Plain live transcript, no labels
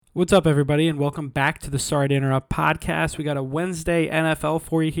What's up, everybody, and welcome back to the Sorry to Interrupt podcast. We got a Wednesday NFL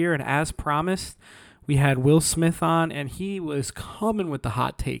for you here, and as promised, we had Will Smith on, and he was coming with the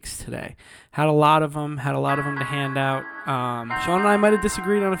hot takes today. Had a lot of them to hand out. Sean and I might have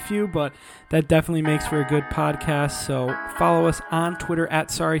disagreed on a few, but that definitely makes for a good podcast. So follow us on Twitter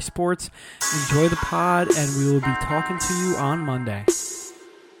at Sorry Sports. Enjoy the pod, and we will be talking to you on Monday.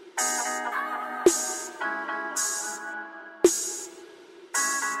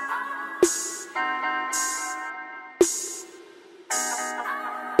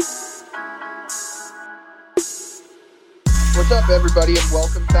 What's up, everybody, and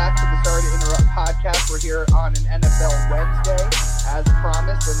welcome back to the Sorry to Interrupt podcast. We're here on an NFL Wednesday, as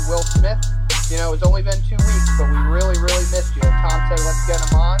promised, and Will Smith, it's only been 2 weeks, but we really missed you. Tom said, let's get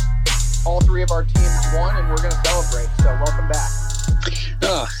him on. All three of our teams won, and we're going to celebrate, so welcome back.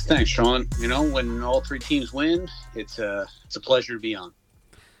 Oh, thanks, Sean. When all three teams win, it's a pleasure to be on.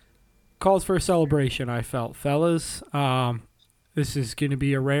 Calls for a celebration, I felt. Fellas, this is going to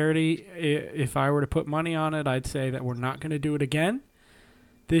be a rarity. If I were to put money on it, I'd say that we're not going to do it again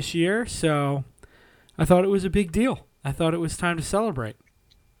this year. So I thought it was a big deal. I thought it was time to celebrate.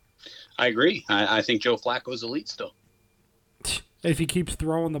 I agree. I think Joe Flacco's elite still. If he keeps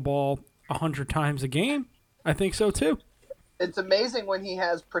throwing the ball 100 times a game, I think so too. It's amazing when he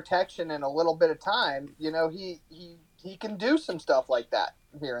has protection and a little bit of time. He can do some stuff like that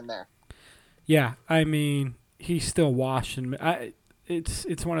here and there. Yeah, I mean, he's still washed, and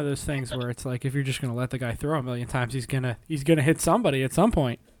it's one of those things where it's like if you're just going to let the guy throw a million times, he's gonna hit somebody at some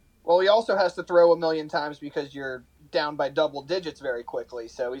point. Well, he also has to throw a million times because you're down by double digits very quickly,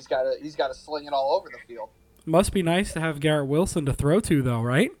 so he's got to sling it all over the field. Must be nice to have Garrett Wilson to throw to, though,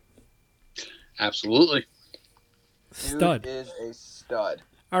 right? Absolutely. Stud. Dude is a stud.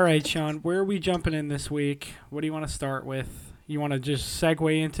 All right, Sean, where are we jumping in this week? What do you want to start with? You want to just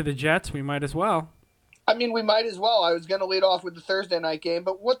segue into the Jets? We might as well. I mean, we might as well. I was going to lead off with the Thursday night game,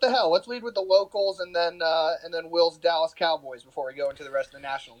 but what the hell? Let's lead with the locals and then Will's Dallas Cowboys before we go into the rest of the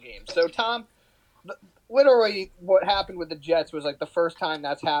national games. So, Tom, literally what happened with the Jets was like the first time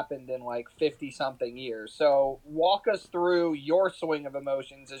that's happened in like 50-something years. So walk us through your swing of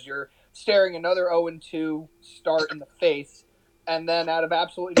emotions as you're staring another 0-2 start in the face, and then out of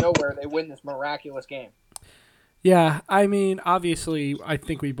absolutely nowhere, they win this miraculous game. Yeah, I mean, obviously, I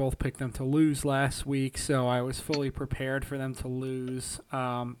think we both picked them to lose last week, so I was fully prepared for them to lose.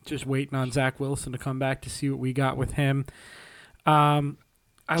 Just waiting on Zach Wilson to come back to see what we got with him. I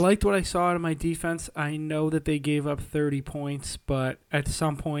liked what I saw out of my defense. I know that they gave up 30 points, but at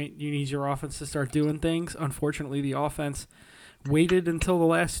some point, you need your offense to start doing things. Unfortunately, the offense waited until the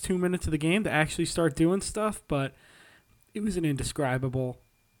last 2 minutes of the game to actually start doing stuff, but it was an indescribable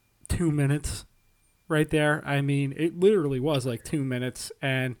 2 minutes. Right there. I mean, it literally was like 2 minutes,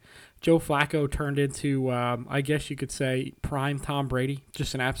 and Joe Flacco turned into, I guess you could say, prime Tom Brady.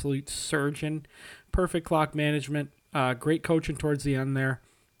 Just an absolute surgeon. Perfect clock management. Great coaching towards the end there.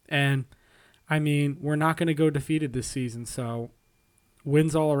 And, I mean, we're not going to go defeated this season, so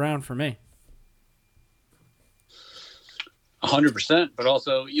wins all around for me. 100%. But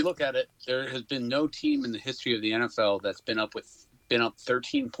also, you look at it, there has been no team in the history of the NFL that's been up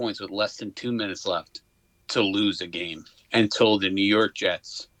 13 points with less than 2 minutes left to lose a game until the New York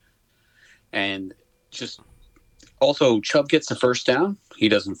Jets. And just also Chubb gets the first down. He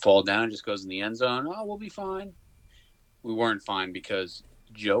doesn't fall down, just goes in the end zone. Oh, we'll be fine. We weren't fine because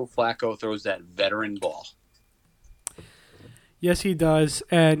Joe Flacco throws that veteran ball. Yes, he does.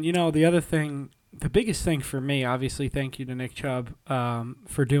 And, the biggest thing for me, obviously, thank you to Nick Chubb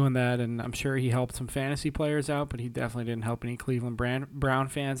for doing that, and I'm sure he helped some fantasy players out, but he definitely didn't help any Cleveland Brown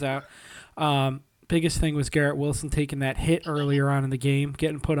fans out. Biggest thing was Garrett Wilson taking that hit earlier on in the game,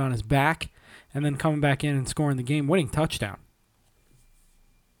 getting put on his back, and then coming back in and scoring the game-winning touchdown.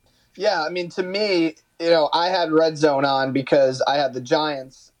 Yeah, I mean, to me, I had Red Zone on because I had the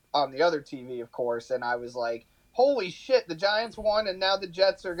Giants on the other TV, of course, and I was like, holy shit, the Giants won, and now the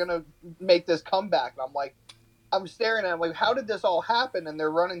Jets are going to make this comeback. And I'm staring at them how did this all happen? And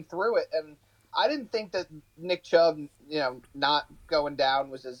they're running through it. And I didn't think that Nick Chubb, not going down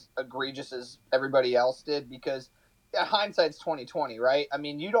was as egregious as everybody else did because hindsight's 20/20, right? I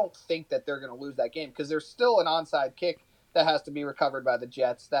mean, you don't think that they're going to lose that game because there's still an onside kick that has to be recovered by the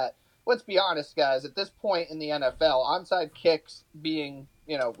Jets that, let's be honest, guys, at this point in the NFL, onside kicks being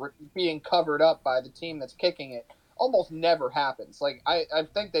covered up by the team that's kicking it almost never happens. Like, I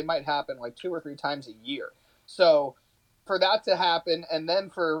think they might happen like 2 or 3 times a year. So for that to happen and then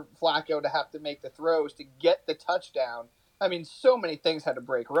for Flacco to have to make the throws to get the touchdown, I mean, so many things had to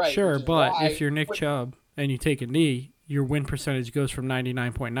break right. Sure, but if you're Nick Chubb and you take a knee, your win percentage goes from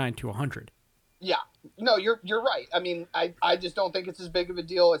 99.9 to 100. Yeah, no, you're right. I mean, I just don't think it's as big of a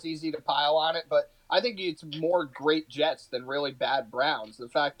deal. It's easy to pile on it, but I think it's more great Jets than really bad Browns. The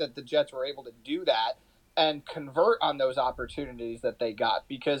fact that the Jets were able to do that and convert on those opportunities that they got,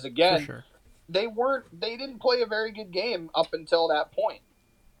 because again, For sure. they didn't play a very good game up until that point.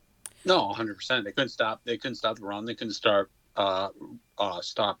 No, 100%. They couldn't stop the run. They couldn't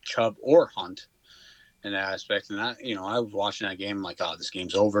stop Chubb or Hunt in that aspect. And that, I was watching that game like, oh, this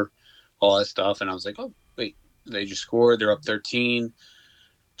game's over, all that stuff. And I was like, oh, wait, they just scored. They're up 13.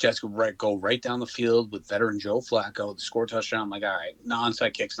 Jets go right down the field with veteran Joe Flacco, the score touchdown. I'm like, all right,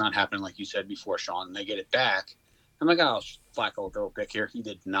 onside kick's not happening like you said before, Sean. And they get it back. I'm like, oh, Flacco will throw a pick here. He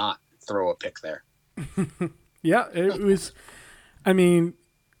did not throw a pick there. Yeah, it was. I mean,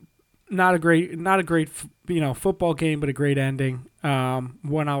 not a great football game, but a great ending.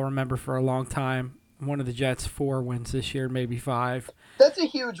 One I'll remember for a long time. One of the Jets' 4 wins this year, maybe 5. That's a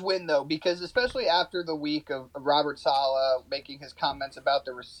huge win, though, because especially after the week of Robert Saleh making his comments about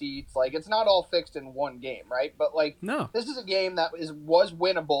the receipts, like, it's not all fixed in one game, right? But, like, No. This is a game that was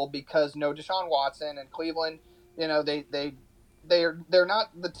winnable because no Deshaun Watson and Cleveland, they're not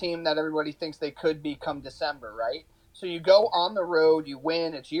the team that everybody thinks they could be come December, right? So you go on the road, you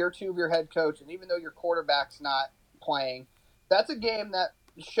win, it's year 2 of your head coach, and even though your quarterback's not playing, that's a game that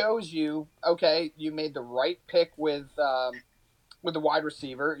shows you, okay, you made the right pick with the wide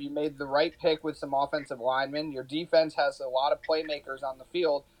receiver. You made the right pick with some offensive linemen. Your defense has a lot of playmakers on the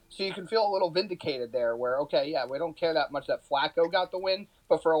field, so you can feel a little vindicated there where, okay, yeah, we don't care that much that Flacco got the win,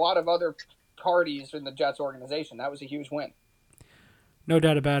 but for a lot of other parties in the Jets organization, that was a huge win. No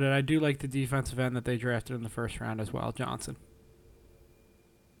doubt about it. I do like the defensive end that they drafted in the first round as well, Johnson.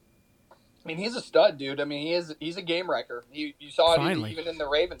 I mean, he's a stud, dude. I mean, he's a game wrecker. You saw it even in the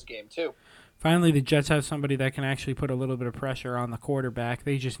Ravens game, too. Finally, the Jets have somebody that can actually put a little bit of pressure on the quarterback.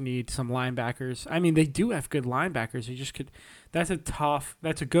 They just need some linebackers. I mean, they do have good linebackers. They just could. That's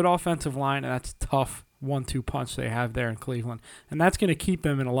a good offensive line, and that's a tough 1-2 punch they have there in Cleveland, and that's going to keep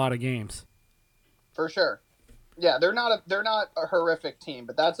them in a lot of games. For sure. Yeah, they're not a horrific team,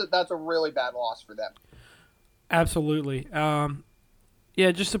 but that's a really bad loss for them. Absolutely.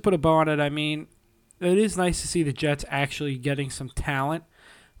 Yeah, just to put a bow on it, I mean, it is nice to see the Jets actually getting some talent,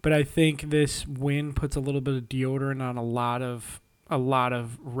 but I think this win puts a little bit of deodorant on a lot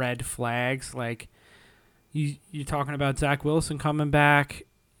of red flags. Like, you're talking about Zach Wilson coming back.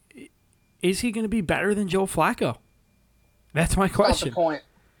 Is he going to be better than Joe Flacco? That's my question.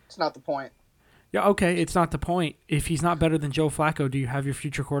 It's not the point. Yeah, okay, it's not the point. If he's not better than Joe Flacco, do you have your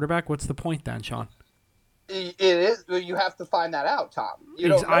future quarterback? What's the point then, Sean? It is. You have to find that out, Tom.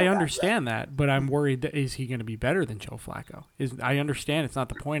 I understand that, but I'm worried that is he going to be better than Joe Flacco? I understand it's not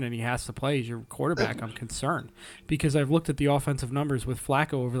the point, and he has to play as your quarterback. I'm concerned because I've looked at the offensive numbers with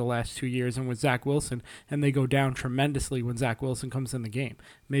Flacco over the last 2 years and with Zach Wilson, and they go down tremendously when Zach Wilson comes in the game.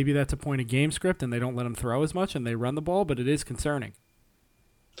 Maybe that's a point of game script, and they don't let him throw as much, and they run the ball, but it is concerning.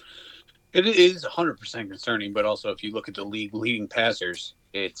 It is 100% concerning, but also if you look at the league leading passers,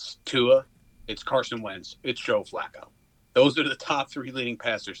 it's Tua, it's Carson Wentz, it's Joe Flacco. Those are the top 3 leading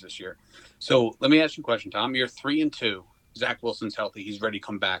passers this year. So let me ask you a question, Tom. You're 3-2. Zach Wilson's healthy. He's ready to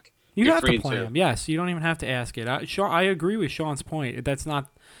come back. You have to play him. Yes, you don't even have to ask it. I agree with Sean's point. That's not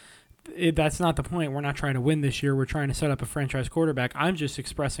the point. We're not trying to win this year. We're trying to set up a franchise quarterback. I'm just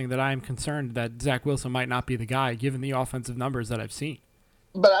expressing that I'm concerned that Zach Wilson might not be the guy given the offensive numbers that I've seen.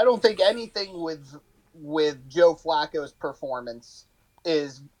 But I don't think anything with Joe Flacco's performance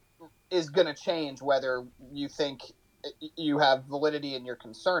is going to change whether you think you have validity in your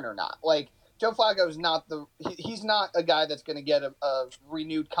concern or not. Like, Joe Flacco's he's not a guy that's going to get a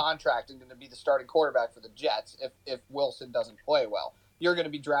renewed contract and going to be the starting quarterback for the Jets if Wilson doesn't play well. You're going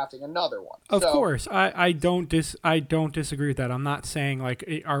to be drafting another one. Of course, I don't disagree with that. I'm not saying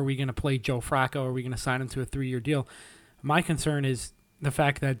like, are we going to play Joe Flacco? Are we going to sign him to a 3-year deal? My concern is the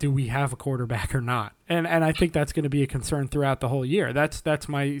fact that do we have a quarterback or not? And I think that's going to be a concern throughout the whole year. That's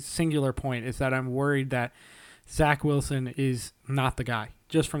my singular point, is that I'm worried that Zach Wilson is not the guy,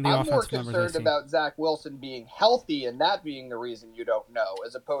 just from the offensive numbers I've seen. I'm more concerned about Zach Wilson being healthy and that being the reason you don't know,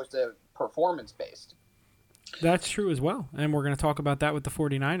 as opposed to performance-based. That's true as well. And we're going to talk about that with the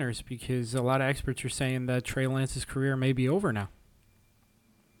 49ers because a lot of experts are saying that Trey Lance's career may be over now.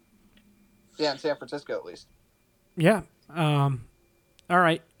 Yeah, in San Francisco at least. Yeah. All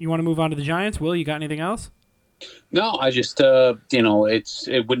right, you want to move on to the Giants? Will, you got anything else? No, I just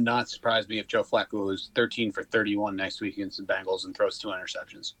it would not surprise me if Joe Flacco is 13 for 31 next week against the Bengals and throws 2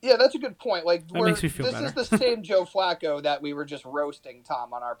 interceptions. Yeah, that's a good point. Like, That makes me feel this better. is the same Joe Flacco that we were just roasting,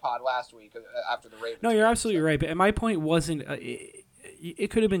 Tom, on our pod last week after the Ravens. No, you're absolutely right. But my point wasn't. It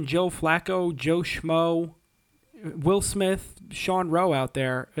could have been Joe Flacco, Joe Schmo, Will Smith, Sean Rowe out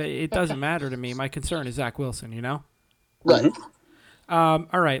there. It doesn't matter to me. My concern is Zach Wilson. You know. Right. Mm-hmm.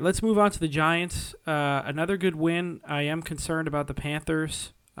 All right, let's move on to the Giants. Another good win. I am concerned about the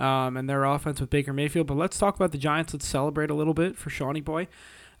Panthers and their offense with Baker Mayfield, but let's talk about the Giants. Let's celebrate a little bit for Shawnee Boy.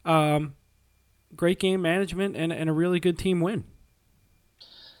 Great game management and a really good team win.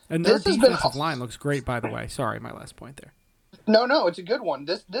 And their defensive line looks great, by the way. Sorry, my last point there. No, it's a good one.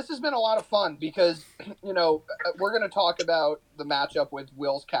 This has been a lot of fun because, we're going to talk about the matchup with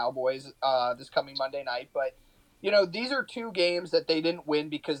Will's Cowboys this coming Monday night, but these are 2 games that they didn't win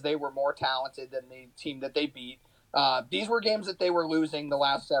because they were more talented than the team that they beat. These were games that they were losing the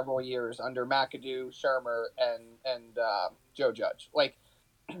last several years under McAdoo, Shermer, and Joe Judge. Like,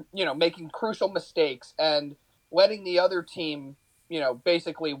 making crucial mistakes and letting the other team,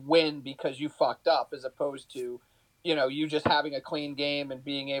 basically win because you fucked up as opposed to, you just having a clean game and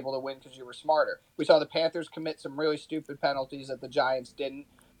being able to win because you were smarter. We saw the Panthers commit some really stupid penalties that the Giants didn't.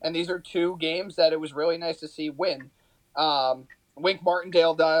 And these are 2 games that it was really nice to see win. Wink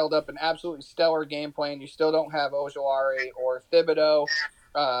Martindale dialed up an absolutely stellar game plan. You still don't have Ojulari or Thibodeau.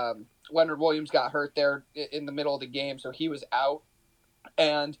 Leonard Williams got hurt there in the middle of the game, so he was out.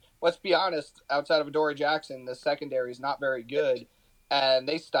 And let's be honest, outside of Adoree Jackson, the secondary is not very good. And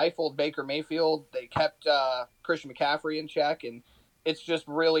they stifled Baker Mayfield. They kept Christian McCaffrey in check. And it's just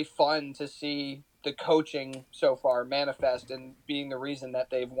really fun to see the coaching so far manifest and being the reason that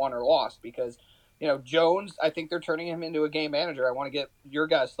they've won or lost because, Jones, I think they're turning him into a game manager. I want to get your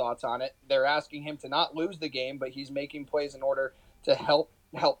guys' thoughts on it. They're asking him to not lose the game, but he's making plays in order to help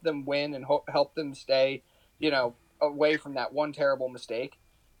them win and help them stay, away from that one terrible mistake.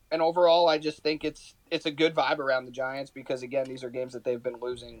 And overall, I just think it's a good vibe around the Giants because, again, these are games that they've been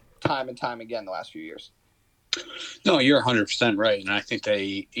losing time and time again the last few years. No, you're 100% right. And I think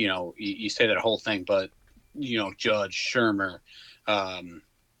they, you say that whole thing, but, Judge, Shermer,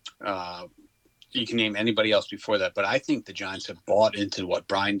 you can name anybody else before that. But I think the Giants have bought into what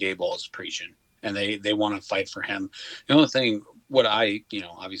Brian Daboll is preaching, and they want to fight for him. The only thing,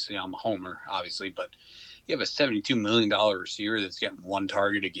 obviously I'm a homer, obviously, but you have a $72 million receiver that's getting 1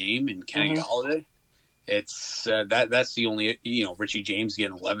 target a game in Kenny Golladay. It's that's the only, Richie James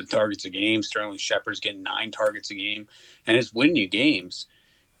getting 11 targets a game. Sterling Shepard's getting 9 targets a game, and it's winning you games.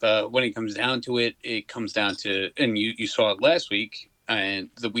 When it comes down to it, it comes down to, and you saw it last week and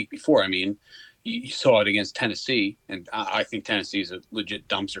the week before. I mean, you saw it against Tennessee, and I think Tennessee is a legit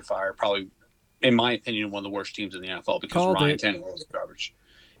dumpster fire. Probably, in my opinion, one of the worst teams in the NFL because Ryan Tannehill is garbage.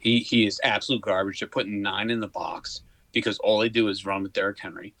 He is absolute garbage. They're putting 9 in the box because all they do is run with Derrick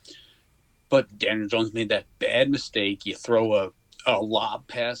Henry. But Daniel Jones made that bad mistake. You throw a lob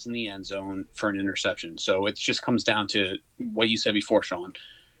pass in the end zone for an interception. So it just comes down to what you said before, Sean.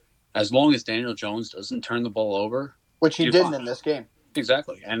 As long as Daniel Jones doesn't turn the ball over. Which he didn't in this game.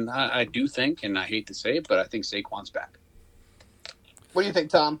 Exactly. And I do think, and I hate to say it, but I think Saquon's back. What do you think,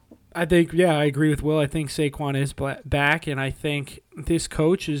 Tom? I think, I agree with Will. I think Saquon is back, and I think this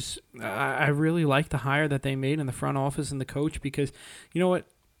coach is I really like the hire that they made in the front office and the coach because, you know what?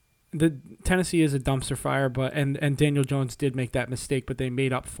 The Tennessee is a dumpster fire, but and Daniel Jones did make that mistake, but they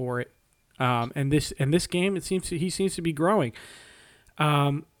made up for it. And this game, he seems to be growing.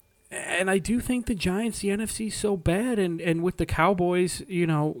 And I do think the Giants, the NFC, is so bad, and with the Cowboys,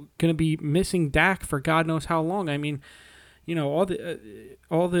 going to be missing Dak for God knows how long. I mean, all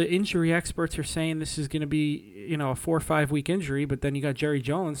the injury experts are saying this is going to be a 4 or 5 week injury, but then you got Jerry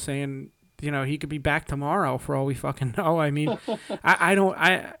Jones saying he could be back tomorrow for all we fucking know. I mean,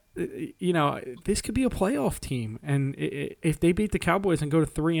 this could be a playoff team, and if they beat the Cowboys and go to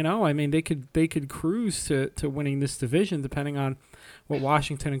 3-0, I mean, they could cruise to winning this division, depending on what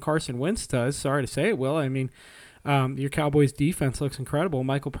Washington and Carson Wentz does. Sorry to say it, Will. I mean, your Cowboys defense looks incredible.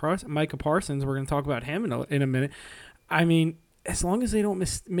 Micah Parsons, we're going to talk about him in a minute. I mean, as long as they don't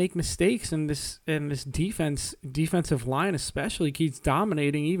make mistakes and this defensive line especially keeps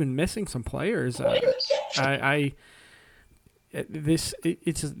dominating, even missing some players, this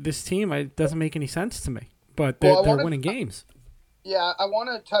team it doesn't make any sense to me. But they're winning games. Yeah, I want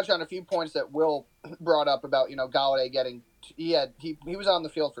to touch on a few points that Will brought up about Golladay getting. He was on the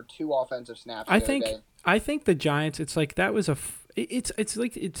field for 2 offensive snaps. I think the Giants. It's like that was it's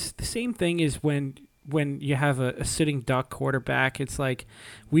the same thing as when when you have a sitting duck quarterback, it's like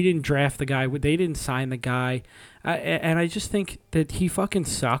we didn't draft the guy, they didn't sign the guy, and I just think that he fucking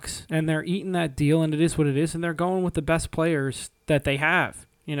sucks, and they're eating that deal, and it is what it is, and they're going with the best players that they have.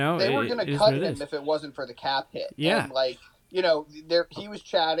 You know, they were going to cut him if it wasn't for the cap hit. Yeah, and like, you know, he was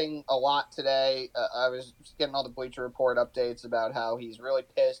chatting a lot today. I was getting all the Bleacher Report updates about how he's really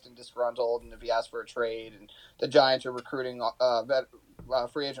pissed and disgruntled, and if he asks for a trade, and the Giants are recruiting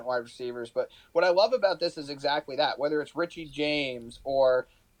free agent wide receivers. But what I love about this is exactly that. Whether it's Richie James or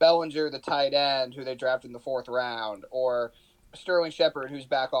Bellinger, the tight end, who they drafted in the 4th round, or Sterling Shepard, who's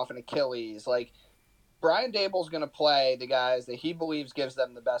back off an Achilles, like, Brian Daboll's going to play the guys that he believes gives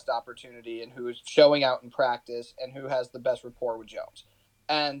them the best opportunity and who is showing out in practice and who has the best rapport with Jones.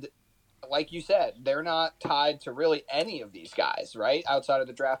 And like you said, they're not tied to really any of these guys, right? Outside of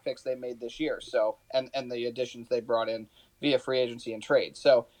the draft picks they made this year. So, and the additions they brought in via free agency and trade.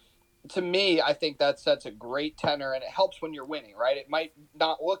 So to me, I think that sets a great tenor, and it helps when you're winning, right? It might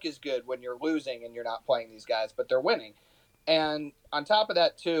not look as good when you're losing and you're not playing these guys, but they're winning. And on top of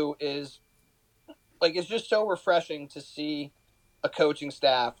that too is, like, it's just so refreshing to see a coaching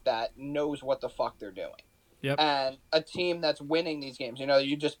staff that knows what the fuck they're doing. Yep. And a team that's winning these games. You know,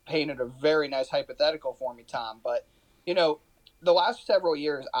 you just painted a very nice hypothetical for me, Tom. But, you know, the last several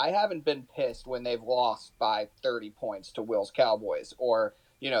years, I haven't been pissed when they've lost by 30 points to Will's Cowboys or,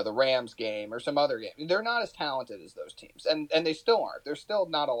 you know, the Rams game or some other game. They're not as talented as those teams. And they still aren't. There's still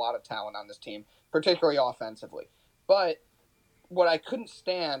not a lot of talent on this team, particularly offensively. But what I couldn't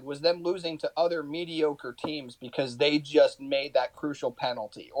stand was them losing to other mediocre teams because they just made that crucial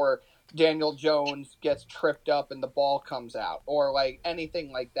penalty, or Daniel Jones gets tripped up and the ball comes out, or like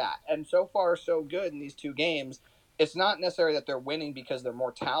anything like that. And so far, so good in these 2 games. It's not necessarily that they're winning because they're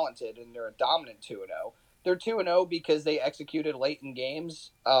more talented and they're a dominant 2-0. They're 2-0 because they executed late in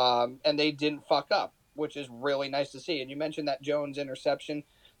games and they didn't fuck up, which is really nice to see. And you mentioned that Jones interception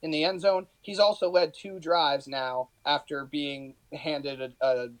in the end zone. He's also led 2 drives now after being handed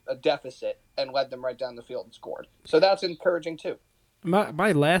a deficit and led them right down the field and scored. So that's encouraging too.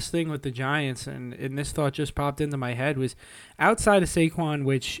 My last thing with the Giants, and this thought just popped into my head, was outside of Saquon,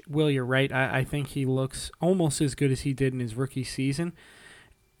 which, Will, you're right, I think he looks almost as good as he did in his rookie season.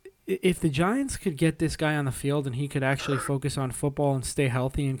 If the Giants could get this guy on the field and he could actually focus on football and stay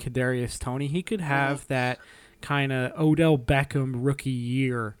healthy in Kadarius Toney, he could have that kind of Odell Beckham rookie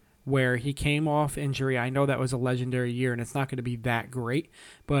year where he came off injury. I know that was a legendary year, and it's not going to be that great,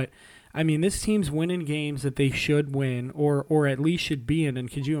 but I mean, this team's winning games that they should win, or at least should be in. And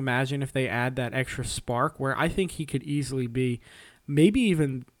could you imagine if they add that extra spark, where I think he could easily be maybe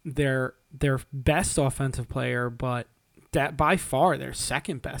even their best offensive player, but that by far their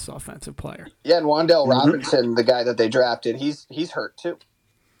second best offensive player. Yeah, and Wan'Dale Robinson, the guy that they drafted, he's hurt too.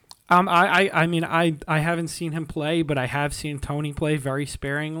 I mean, I haven't seen him play, but I have seen Toney play very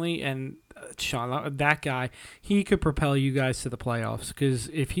sparingly, and Sean, that guy, he could propel you guys to the playoffs, because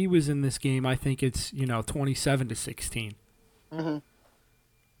if he was in this game, I think it's 27-16. Mm-hmm.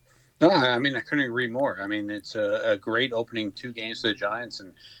 No, I mean, I couldn't agree more. I mean, it's a great opening 2 games to the Giants,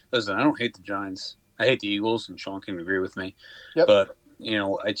 and listen, I don't hate the Giants. I hate the Eagles, and Sean can agree with me. Yep. But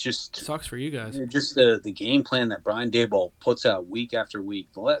it just sucks for you guys. Just the game plan that Brian Daboll puts out week after week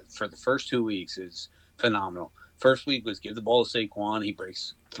for the first 2 weeks is phenomenal. First week was give the ball to Saquon. He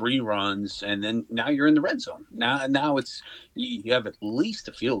breaks 3 runs, and then now you're in the red zone. Now it's you have at least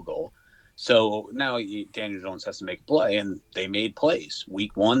a field goal. So now Daniel Jones has to make a play, and they made plays.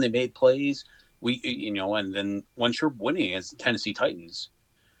 Week 1, they made plays. And then once you're winning as the Tennessee Titans,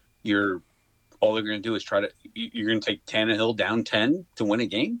 all they're going to do is you're going to take Tannehill down 10 to win a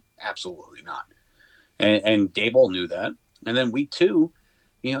game? Absolutely not. And Daboll knew that. And then week 2,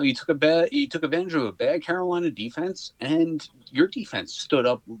 you took advantage of a bad Carolina defense, and your defense stood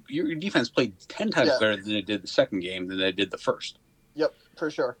up. Your defense played 10 times better than it did the second game than they did the first. Yep, for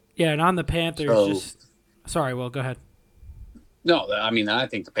sure. Yeah, and on the Panthers, sorry, Will, go ahead. No, I mean, I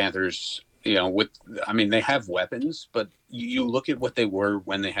think the Panthers, they have weapons, but you look at what they were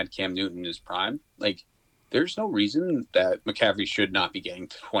when they had Cam Newton in his prime. Like, there's no reason that McCaffrey should not be getting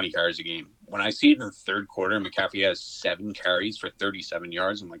 20 carries a game. When I see it in the third quarter, McCaffrey has 7 carries for 37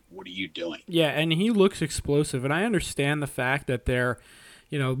 yards. I'm like, what are you doing? Yeah, and he looks explosive. And I understand the fact that they're,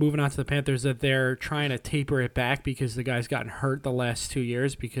 moving on to the Panthers, that they're trying to taper it back because the guy's gotten hurt the last 2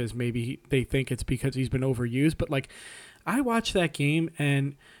 years, because maybe they think it's because he's been overused. But, I watched that game,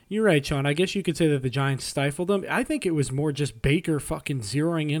 and you're right, Sean. I guess you could say that the Giants stifled them. I think it was more just Baker fucking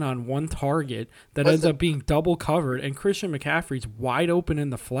zeroing in on one target that ends up being double covered, and Christian McCaffrey's wide open in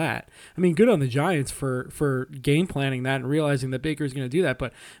the flat. I mean, good on the Giants for game planning that and realizing that Baker's going to do that,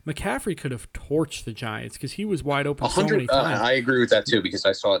 but McCaffrey could have torched the Giants because he was wide open so many times. I agree with that, too, because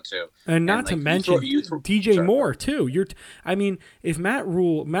I saw it, too. And not to mention DJ Moore, too. I mean, if Matt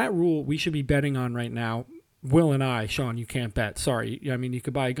Rule, we should be betting on right now. Will and I, Sean, you can't bet. Sorry. I mean, you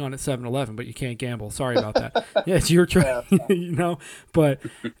could buy a gun at 7-Eleven, but you can't gamble. Sorry about that. Yeah, it's your turn, But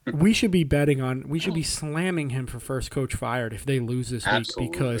we should be we should be slamming him for first coach fired if they lose this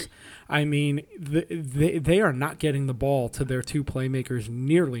week because, I mean, they are not getting the ball to their two playmakers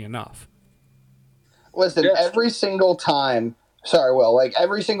nearly enough. Listen, every single time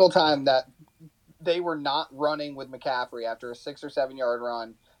that they were not running with McCaffrey after a 6 or 7 yard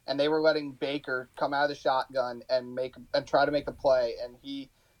run, and they were letting Baker come out of the shotgun and try to make a play, and he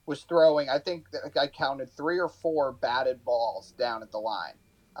was throwing, I think I counted 3 or 4 batted balls down at the line.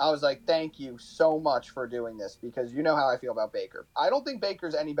 I was like, thank you so much for doing this, because you know how I feel about Baker. I don't think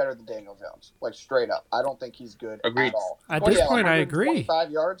Baker's any better than Daniel Jones, like straight up. I don't think he's good at all. At this point, I agree. 25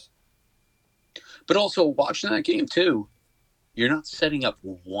 yards. But also, watching that game, too, you're not setting up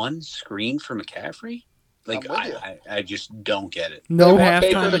one screen for McCaffrey? Like, I just don't get it. No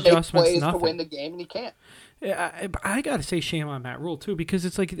halftime adjustments, nothing. To win the game, and he can't. I got to say shame on Matt Rule, too, because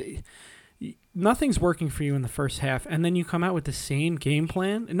it's like nothing's working for you in the first half, and then you come out with the same game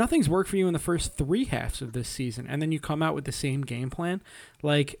plan. And nothing's worked for you in the first 3 halves of this season, and then you come out with the same game plan.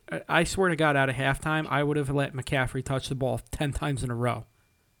 Like, I swear to God, out of halftime, I would have let McCaffrey touch the ball 10 times in a row.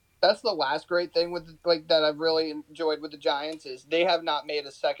 That's the last great thing that I've really enjoyed with the Giants is they have not made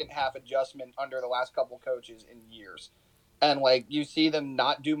a second half adjustment under the last couple coaches in years. And you see them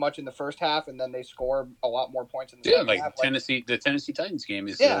not do much in the first half, and then they score a lot more points in the second half. The Tennessee Titans game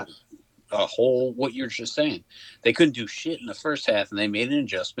is a whole what you're just saying. They couldn't do shit in the first half, and they made an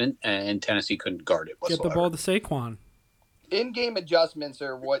adjustment, and Tennessee couldn't guard it whatsoever. Get the ball to Saquon. In-game adjustments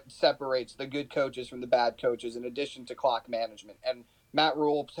are what separates the good coaches from the bad coaches, in addition to clock management. And Matt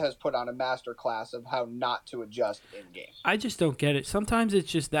Rule has put on a master class of how not to adjust in-game. I just don't get it. Sometimes it's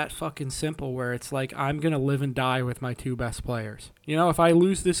just that fucking simple where it's like, I'm going to live and die with my 2 best players. If I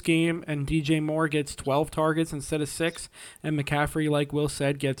lose this game and DJ Moore gets 12 targets instead of 6, and McCaffrey, like Will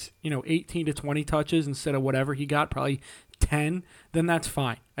said, gets 18 to 20 touches instead of whatever he got, probably 10, then that's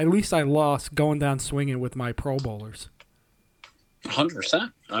fine. At least I lost going down swinging with my Pro Bowlers.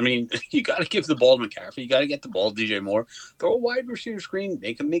 100%. I mean, you got to give the ball to McCaffrey. You got to get the ball to DJ Moore. Throw a wide receiver screen.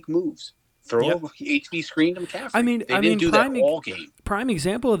 Make him make moves. Throw a HB screen to McCaffrey. I mean, they didn't do that all game. Prime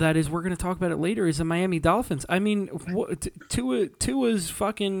example of that is we're going to talk about it later. Is the Miami Dolphins. I mean, Tua's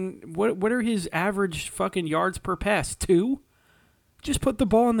fucking what are his average fucking yards per pass? 2. Just put the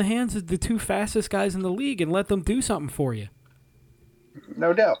ball in the hands of the 2 fastest guys in the league and let them do something for you.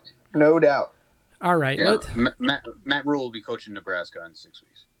 No doubt. No doubt. All right. Yeah. Matt Rule will be coaching Nebraska in 6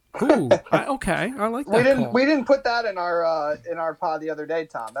 weeks. Ooh, okay. I like that. We didn't put that in our pod the other day,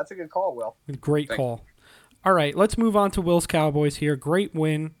 Tom. That's a good call, Will. Great call. All right, let's move on to Will's Cowboys here. Great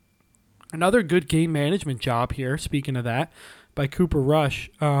win. Another good game management job here, speaking of that, by Cooper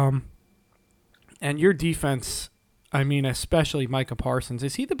Rush. And your defense, I mean, especially Micah Parsons.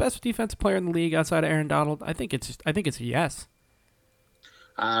 Is he the best defensive player in the league outside of Aaron Donald? I think it's a yes.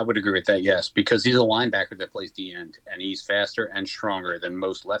 I would agree with that, yes, because he's a linebacker that plays the end, and he's faster and stronger than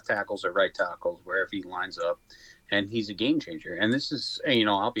most left tackles or right tackles, wherever he lines up, and he's a game changer. And this is,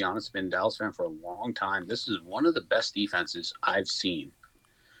 I'll be honest, I've been a Dallas fan for a long time. This is one of the best defenses I've seen.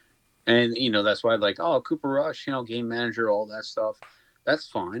 And, that's why Cooper Rush, game manager, all that stuff, that's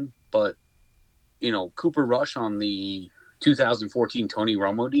fine. But, Cooper Rush on the 2014 Tony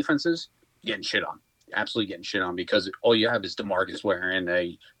Romo defenses, getting shit on. Absolutely getting shit on because all you have is DeMarcus Ware and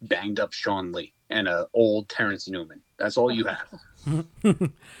a banged-up Sean Lee and an old Terrence Newman. That's all you have.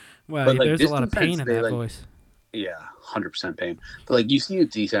 Well, there's a lot of pain in that voice. Yeah, 100% pain. But, you see the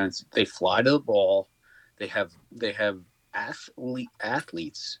defense, they fly to the ball. They have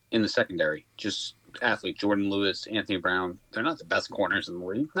athletes in the secondary, just athletes. Jordan Lewis, Anthony Brown. They're not the best corners in the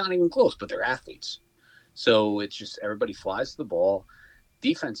league. Not even close, but they're athletes. So it's just everybody flies to the ball.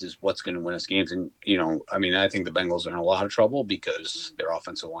 Defense is what's going to win us games. And, I think the Bengals are in a lot of trouble because their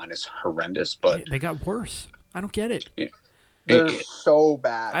offensive line is horrendous. But they got worse. I don't get it. Yeah. They're so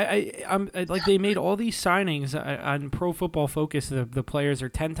bad. I'm they made all these signings on Pro Football Focus. The players are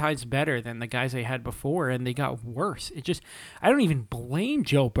 10 times better than the guys they had before, and they got worse. I don't even blame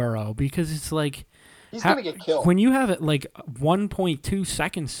Joe Burrow because it's like he's going to get killed. When you have 1.2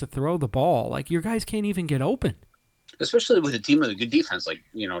 seconds to throw the ball, your guys can't even get open. especially with a team with a good defense like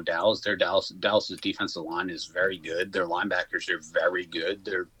Dallas's defensive line is very good. Their linebackers are very good.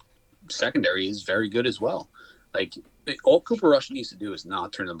 Their secondary is very good as well. Like all Cooper Rush needs to do is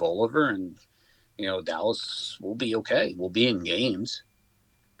not turn the ball over, and Dallas will be okay. We'll be in games,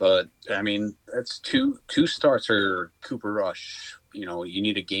 but I mean that's two starts for Cooper Rush. You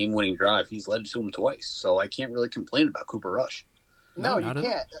need a game-winning drive. He's led to him twice, so I can't really complain about Cooper Rush. No, you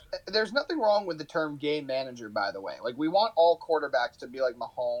can't. There's nothing wrong with the term game manager, by the way. Like, we want all quarterbacks to be like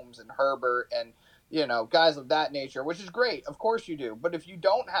Mahomes and Herbert and, guys of that nature, which is great. Of course you do. But if you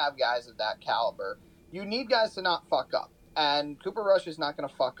don't have guys of that caliber, you need guys to not fuck up. And Cooper Rush is not going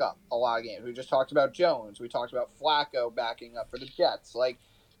to fuck up a lot of games. We just talked about Jones. We talked about Flacco backing up for the Jets. Like,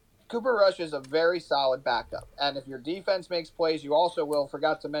 Cooper Rush is a very solid backup. And if your defense makes plays, you also will.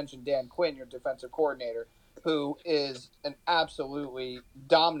 Forgot to mention Dan Quinn, your defensive coordinator, who is an absolutely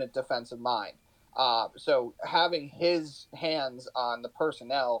dominant defensive mind. So having his hands on the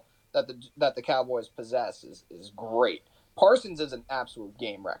personnel that the Cowboys possess is great. Parsons is an absolute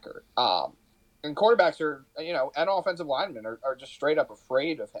game wrecker. And quarterbacks are, and offensive linemen are just straight up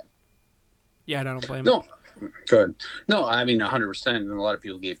afraid of him. Yeah, I don't blame him. No, good. No, I mean 100%. And a lot of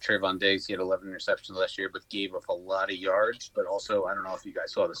people gave Trayvon Diggs. He had 11 interceptions last year, but gave up a lot of yards. But also, I don't know if you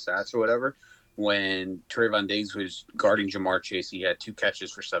guys saw the stats or whatever. When Trayvon Diggs was guarding Jamar Chase, he had 2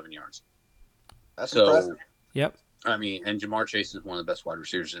 catches for 7 yards. That's impressive. Yep. I mean, and Jamar Chase is one of the best wide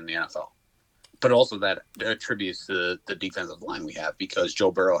receivers in the NFL. But also that attributes to the defensive line we have because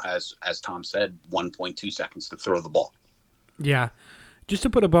Joe Burrow has, as Tom said, 1.2 seconds to throw the ball. Yeah. Just to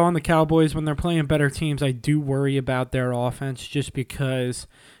put a bow on the Cowboys, when they're playing better teams, I do worry about their offense just because,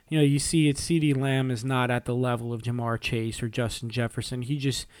 you see it. CeeDee Lamb is not at the level of Jamar Chase or Justin Jefferson.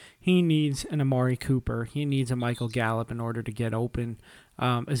 He needs an Amari Cooper. He needs a Michael Gallup in order to get open.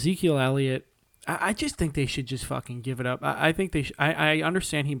 Ezekiel Elliott, I just think they should just fucking give it up. I think they I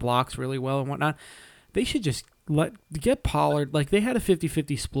understand he blocks really well and whatnot. They should just get Pollard. Like, they had a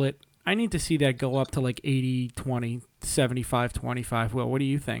 50-50 split. I need to see that go up to like 80-20, 75-25. Will, what do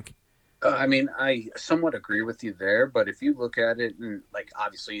you think? I mean, I somewhat agree with you there, but if you look at it, and like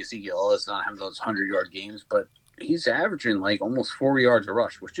obviously Ezekiel is not having those 100-yard games, but he's averaging like almost 4 yards a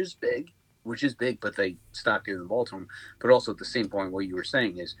rush, which is big, but they stopped giving the ball to him. But also at the same point, what you were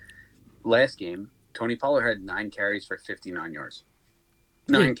saying is last game, Tony Pollard had 9 carries for 59 yards.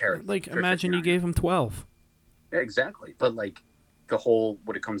 9 carries. Like, imagine you gave him 12. Yeah, exactly. But like,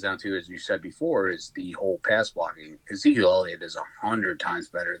 what it comes down to, as you said before, is the whole pass blocking. Ezekiel Elliott is 100 times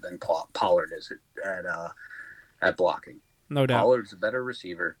better than Pollard is at blocking. No doubt. Pollard's a better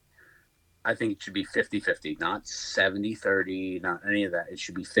receiver. I think it should be 50-50, not 70-30, not any of that. It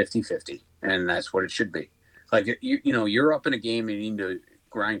should be 50-50, and that's what it should be. Like, you're up in a game and you need to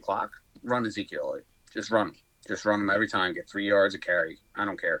grind clock, run Ezekiel Elliott. Just run him. Just run him every time. Get 3 yards a carry. I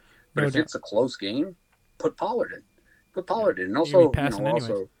don't care. But if it's a close game, put Pollard in. And also,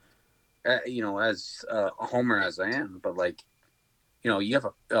 as a homer as I am, but like, you have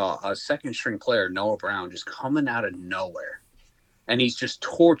a second string player, Noah Brown, just coming out of nowhere, and he's just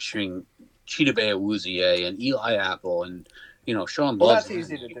torching Chidobe Awuzie and Eli Apple and Sean Love. Well, that's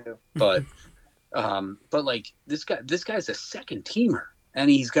easy to do. But like this guy's a second teamer, and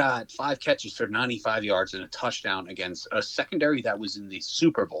he's got 5 catches for 95 yards and a touchdown against a secondary that was in the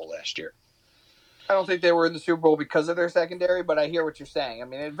Super Bowl last year. I don't think they were in the Super Bowl because of their secondary, but I hear what you're saying. I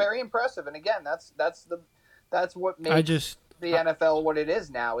mean, it's very impressive. And again, that's what makes the NFL what it is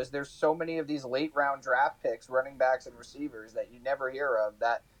now. Is there's so many of these late round draft picks, running backs and receivers that you never hear of.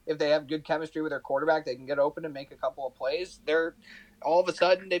 That if they have good chemistry with their quarterback, they can get open and make a couple of plays. They're all of a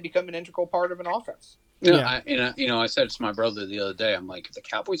sudden they become an integral part of an offense. I said to my brother the other day, I'm like, if the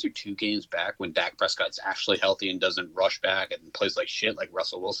Cowboys are 2 games back when Dak Prescott's actually healthy and doesn't rush back and plays like shit like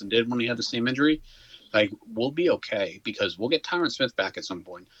Russell Wilson did when he had the same injury, like, we'll be okay because we'll get Tyron Smith back at some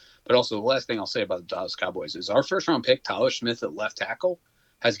point. But also, the last thing I'll say about the Dallas Cowboys is our first-round pick, Tyler Smith at left tackle,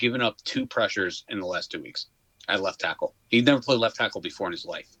 has given up 2 pressures in the last 2 weeks at left tackle. He'd never played left tackle before in his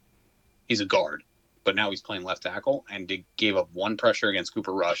life. He's a guard, but now he's playing left tackle and gave up 1 pressure against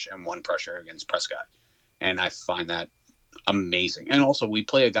Cooper Rush and 1 pressure against Prescott. And I find that amazing. And also, we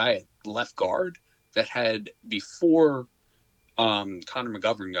play a guy at left guard that had, before Connor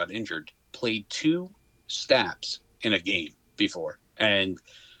McGovern got injured, played 2 snaps in a game before. And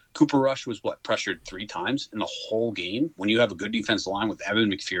Cooper Rush was, pressured 3 times in the whole game? When you have a good defensive line with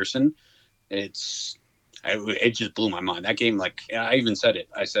Evan McPherson, it just blew my mind. That game, like, I even said it.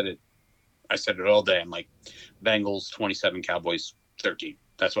 I said it all day. I'm like, Bengals 27, Cowboys 13.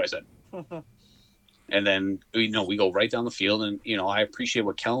 That's what I said. And then, we go right down the field, and, I appreciate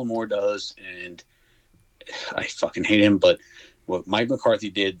what Kellen Moore does, and I fucking hate him, but what Mike McCarthy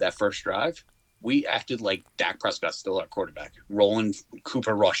did that first drive, we acted like Dak Prescott's still our quarterback, rolling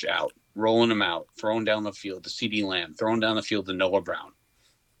Cooper Rush out, rolling him out, throwing down the field to CeeDee Lamb, throwing down the field to Noah Brown.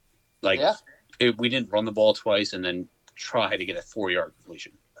 We didn't run the ball twice and then try to get a 4-yard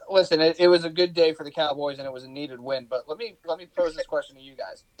completion. Listen, it was a good day for the Cowboys, and it was a needed win. But let me pose this question to you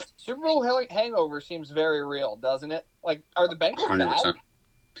guys: Super Bowl hangover seems very real, doesn't it? Like, are the Bengals 100%. Bad?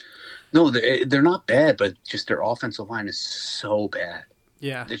 No, they're not bad, but just their offensive line is so bad.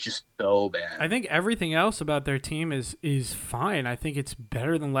 Yeah, it's just so bad. I think everything else about their team is fine. I think it's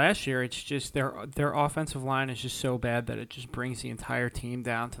better than last year. It's just their offensive line is just so bad that it just brings the entire team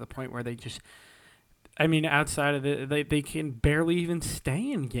down to the point where they just. I mean, outside of they can barely even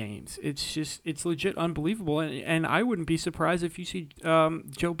stay in games. It's legit unbelievable, and I wouldn't be surprised if you see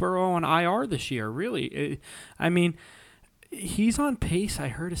Joe Burrow on IR this year. Really, I mean, he's on pace. I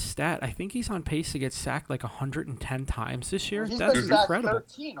heard a stat. I think he's on pace to get sacked like 110 times this year. That's been incredible.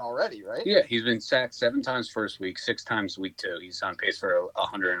 13 already, right? Yeah, he's been sacked 7 times first week, 6 times week 2. He's on pace for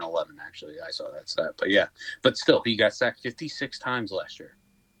 111. Actually, I saw that stat. But yeah, but still, he got sacked 56 times last year.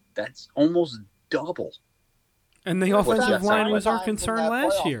 That's almost double. And the offensive line was our concern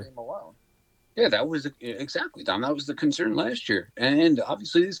last year. Yeah, that was exactly, Dom. That was the concern last year. And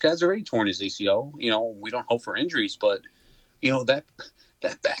obviously, these guys already torn his ACL. We don't hope for injuries, but that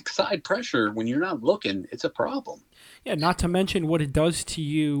backside pressure when you're not looking, it's a problem. Yeah, not to mention what it does to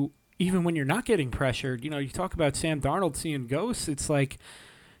you even when you're not getting pressured. You talk about Sam Darnold seeing ghosts. It's like.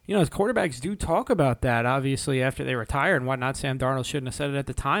 Quarterbacks do talk about that, obviously, after they retire and whatnot. Sam Darnold shouldn't have said it at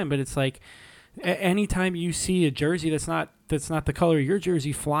the time, but it's like anytime you see a jersey that's not the color of your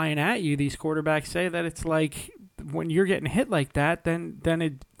jersey flying at you, these quarterbacks say that it's like when you're getting hit like that, then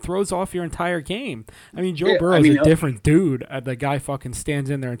it throws off your entire game. I mean, Joe Burrow's a different dude. The guy fucking stands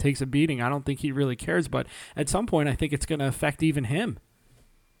in there and takes a beating. I don't think he really cares, but at some point I think it's going to affect even him.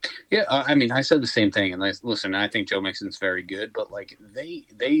 Yeah, I mean, I said the same thing. And listen, I think Joe Mixon's very good, but like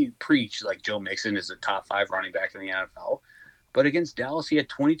they preach like Joe Mixon is a top 5 running back in the NFL. But against Dallas, he had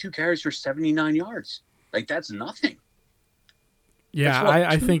 22 carries for 79 yards. Like, that's nothing. Yeah,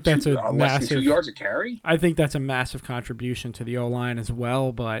 I think that's a massive. Less than 2 yards a carry. I think that's a massive contribution to the O-line as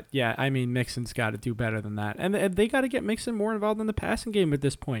well. But yeah, I mean, Mixon's got to do better than that, and they got to get Mixon more involved in the passing game at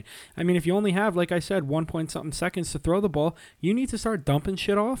this point. I mean, if you only have, like I said, 1-point-something seconds to throw the ball, you need to start dumping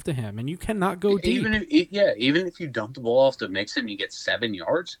shit off to him, and you cannot go deep. Even if you dump the ball off to Mixon, you get 7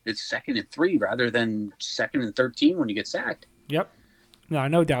 yards. It's 2nd and 3 rather than 2nd and 13 when you get sacked. Yep.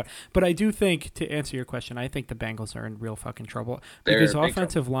 No doubt. But I do think, to answer your question, I think the Bengals are in real fucking trouble. Because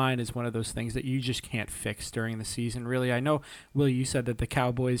offensive line is one of those things that you just can't fix during the season, really. I know, Will, you said that the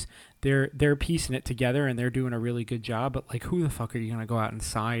Cowboys, they're piecing it together and they're doing a really good job. But, like, who the fuck are you going to go out and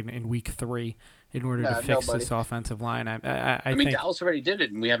sign in week 3 in order to fix this offensive line? I mean, think Dallas already did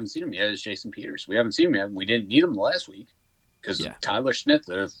it, and we haven't seen him yet. It's Jason Peters. We haven't seen him yet. We didn't need him last week because Tyler Smith,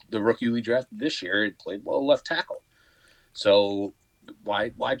 the rookie we drafted this year, played well left tackle. So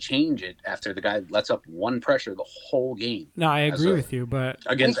why change it after the guy lets up one pressure the whole game? No, I agree with you, but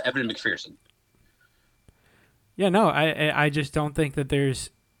against Evan McPherson. Yeah, no, I just don't think that there's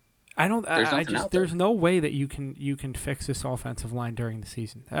no way that you can fix this offensive line during the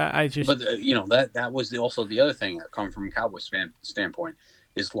season. But that was also the other thing that come from a Cowboys fan standpoint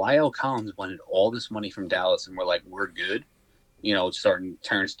is La'el Collins wanted all this money from Dallas and we're like, we're good. Starting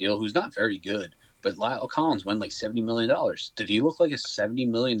Terrence Steele, who's not very good. But La'el Collins won like $70 million. Did he look like a $70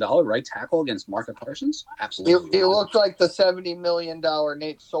 million right tackle against Marcus Parsons? Absolutely. He looked like the $70 million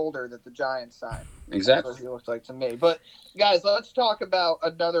Nate Solder that the Giants signed. Exactly. That's what he looked like to me. But, guys, let's talk about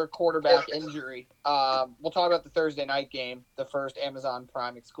another quarterback injury. We'll talk about the Thursday night game, the first Amazon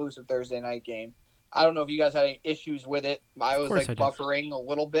Prime exclusive Thursday night game. I don't know if you guys had any issues with it. I was buffering a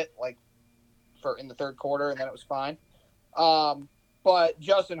little bit in the third quarter, and then it was fine. But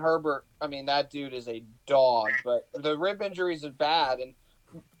Justin Herbert, I mean, that dude is a dog. But the rib injuries are bad. And,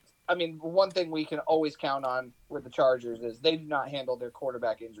 I mean, one thing we can always count on with the Chargers is they do not handle their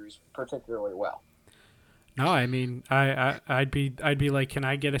quarterback injuries particularly well. No, I mean, I'd be like, can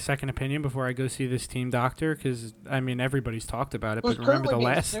I get a second opinion before I go see this team doctor? Because I mean, everybody's talked about it. Who's but remember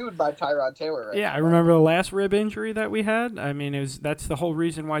currently being sued by Tyrod Taylor? Right now. I remember the last rib injury that we had. I mean, that's the whole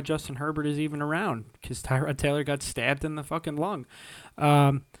reason why Justin Herbert is even around, because Tyrod Taylor got stabbed in the fucking lung.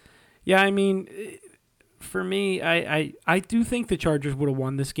 I mean, for me, I do think the Chargers would have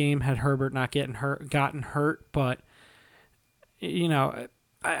won this game had Herbert not gotten hurt, but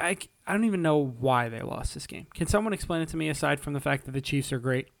I don't even know why they lost this game. Can someone explain it to me aside from the fact that the Chiefs are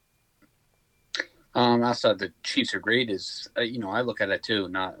great? Outside the Chiefs are great is, I look at it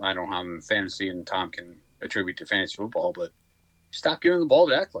too. I don't have them in fantasy, and Tom can attribute to fantasy football, but stop giving the ball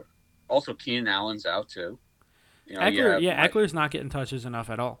to Eckler. Also, Keenan Allen's out too. Eckler's not getting touches enough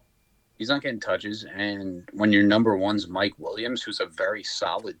at all. He's not getting touches, and when your number one's Mike Williams, who's a very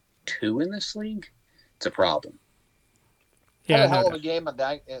solid 2 in this league, it's a problem. Had a hell of a game on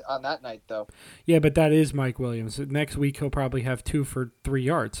that night, though. Yeah, but that is Mike Williams. Next week he'll probably have 2 for 3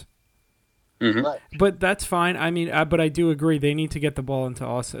 yards. Mm-hmm. Right. But that's fine. I mean, but I do agree they need to get the ball into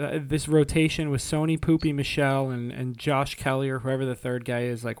us. This rotation with Sony, Poopy, Michelle, and Josh Kelly or whoever the third guy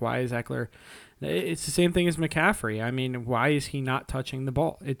is. Like, why is Eckler? It's the same thing as McCaffrey. I mean, why is he not touching the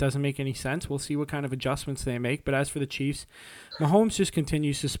ball? It doesn't make any sense. We'll see what kind of adjustments they make. But as for the Chiefs, Mahomes just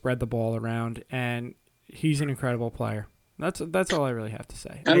continues to spread the ball around, and he's an incredible player. That's all I really have to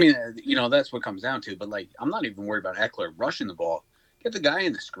say. I mean, that's what comes down to. But, I'm not even worried about Eckler rushing the ball. Get the guy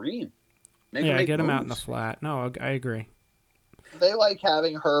in the screen. Get him out in the flat. No, I agree. They like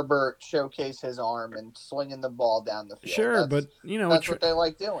having Herbert showcase his arm and slinging the ball down the field. Sure, that's what they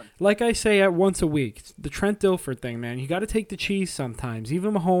like doing. Like I say once a week, the Trent Dilfer thing, man. You got to take the cheese sometimes.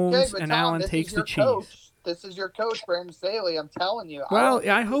 Even Mahomes and Allen takes the cheese. This is your coach, Brandon Staley. I'm telling you. Well,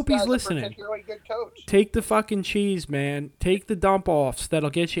 I hope he's listening. Particularly good coach. Take the fucking cheese, man. Take the dump offs that'll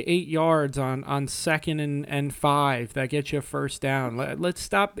get you 8 yards on 2nd and 5 that get you a first down. Let's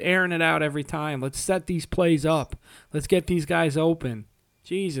stop airing it out every time. Let's set these plays up. Let's get these guys open.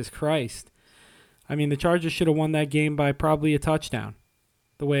 Jesus Christ. I mean, the Chargers should have won that game by probably a touchdown,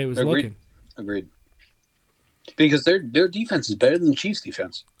 the way it was looking. Agreed. Because their defense is better than the Chiefs'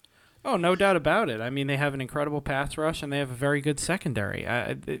 defense. Oh, no doubt about it. I mean, they have an incredible pass rush, and they have a very good secondary.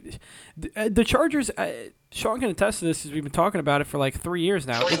 The Chargers, Sean can attest to this, as we've been talking about it for 3 years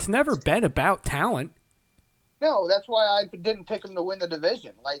now. It's never been about talent. No, that's why I didn't pick them to win the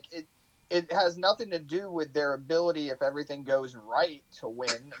division. It has nothing to do with their ability, if everything goes right, to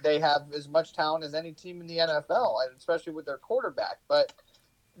win. They have as much talent as any team in the NFL, especially with their quarterback. But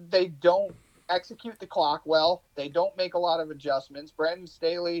they don't execute the clock well. They don't make a lot of adjustments. Brandon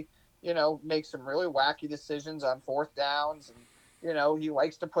Staley makes some really wacky decisions on 4th downs. And, he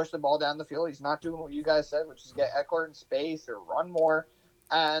likes to push the ball down the field. He's not doing what you guys said, which is get Eckler in space or run more.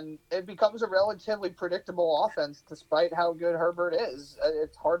 And it becomes a relatively predictable offense despite how good Herbert is.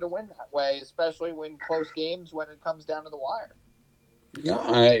 It's hard to win that way, especially when close games when it comes down to the wire. Yeah,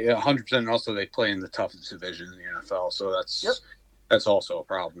 100%. And also, they play in the toughest division in the NFL, so that's also a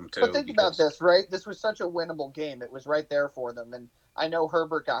problem, too. But think about this, right? This was such a winnable game. It was right there for them. And I know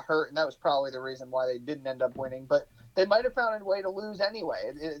Herbert got hurt, and that was probably the reason why they didn't end up winning. But they might have found a way to lose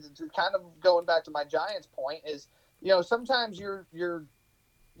anyway. It's kind of going back to my Giants point is, sometimes you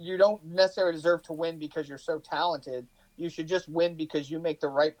don't necessarily deserve to win because you're so talented. You should just win because you make the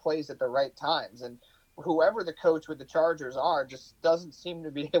right plays at the right times. And whoever the coach with the Chargers are just doesn't seem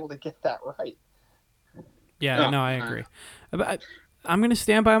to be able to get that right. Yeah, no, I agree. I'm going to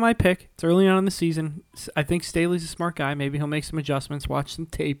stand by my pick. It's early on in the season. I think Staley's a smart guy. Maybe he'll make some adjustments, watch some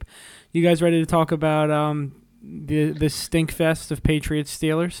tape. You guys ready to talk about the stink fest of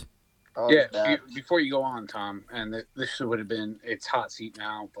Patriots-Steelers? Before you go on, Tom, and this would have been its hot seat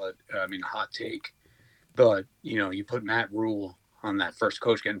now, but hot take. But, you put Matt Rule on that first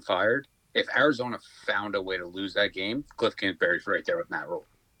coach getting fired. If Arizona found a way to lose that game, Cliff Kingsbury's right there with Matt Rule.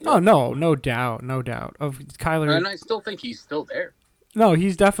 Oh, no doubt. Of Kyler. And I still think he's still there. No,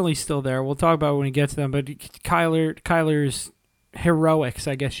 he's definitely still there. We'll talk about it when he gets to them. But Kyler's heroics,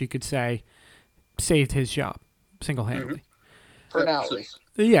 I guess you could say, saved his job single-handedly. Mm-hmm. For now, at least.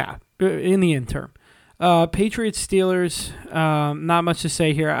 Yeah, in the interim. Patriots-Steelers, not much to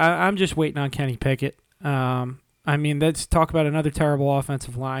say here. I'm just waiting on Kenny Pickett. Let's talk about another terrible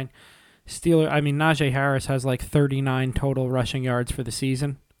offensive line. Najee Harris has 39 total rushing yards for the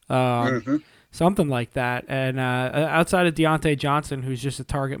season. Something like that. And outside of Deontay Johnson, who's just a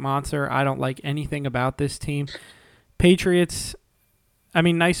target monster, I don't like anything about this team. Patriots,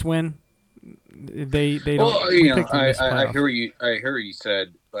 nice win. They don't. I hear what you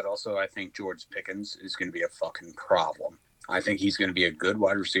said, but also I think George Pickens is going to be a fucking problem. I think he's going to be a good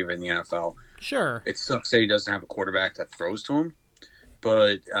wide receiver in the NFL. Sure. It sucks that he doesn't have a quarterback that throws to him,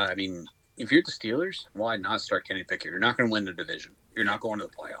 but if you're the Steelers, why not start Kenny Pickett? You're not going to win the division. You're not going to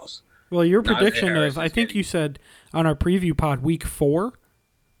the playoffs. Well, your prediction of, I think you said on our preview pod, week 4,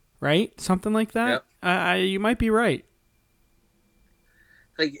 right? Something like that? Yep. You might be right.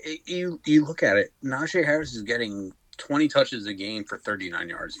 You look at it, Najee Harris is getting 20 touches a game for 39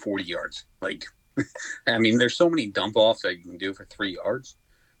 yards, 40 yards. There's so many dump-offs that you can do for 3 yards.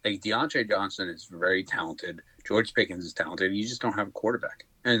 Deontay Johnson is very talented. George Pickens is talented. You just don't have a quarterback.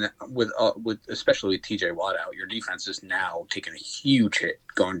 And with especially with TJ Watt out, your defense is now taking a huge hit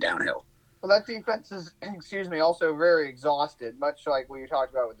going downhill. Well, that defense is, excuse me, also very exhausted, much like what you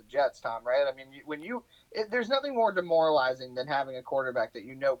talked about with the Jets, Tom, right? I mean, there's nothing more demoralizing than having a quarterback that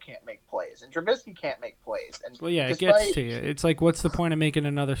can't make plays. And Trubisky can't make plays. And Well, yeah, it gets to you. It's like, what's the point of making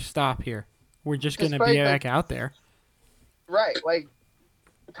another stop here? We're just going to be back out there. Right. Like,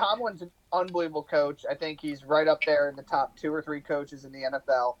 Tomlin's an unbelievable coach. I think he's right up there in the top 2 or 3 coaches in the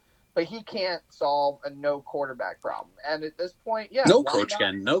NFL. But he can't solve a no quarterback problem. And at this point, yeah. No coach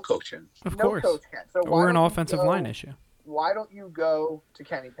can. No coach can. Of course. No coach can. So or an offensive line issue. Why don't you go to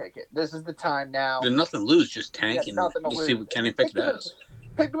Kenny Pickett? This is the time now. There's nothing to lose. Just tank and we'll see what Kenny Pickett does.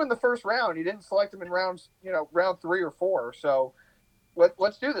 Picked him in the first round. You didn't select him in round 3 or 4. So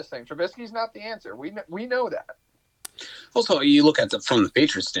let's do this thing. Trubisky's not the answer. We know that. Also, you look at from the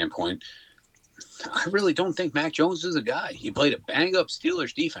Patriots standpoint, I really don't think Mac Jones is a guy. He played a bang-up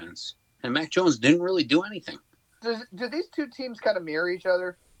Steelers defense, and Mac Jones didn't really do anything. Do these two teams kind of mirror each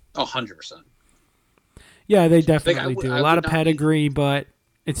other? 100%. Yeah, they definitely do. A lot of pedigree, but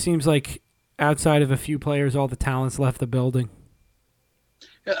it seems like outside of a few players, all the talents left the building.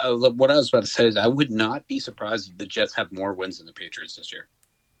 Yeah, what I was about to say is I would not be surprised if the Jets have more wins than the Patriots this year.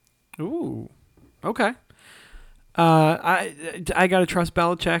 Ooh, okay. I got to trust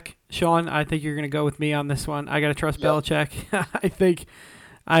Belichick. Sean, I think you're going to go with me on this one. I got to trust Belichick.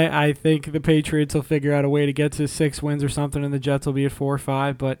 I think the Patriots will figure out a way to get to 6 wins or something, and the Jets will be at 4 or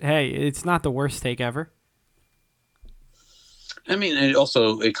 5. But, hey, it's not the worst take ever. I mean,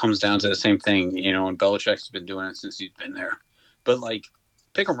 it comes down to the same thing, and Belichick's been doing it since he's been there. But, like,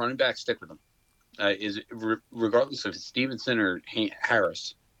 pick a running back, stick with him. Regardless if it's Stevenson or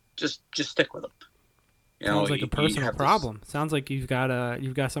Harris, just stick with him. Sounds like a personal problem. Sounds like you've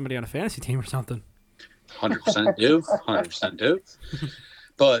got somebody on a fantasy team or something. 100% do. 100% do.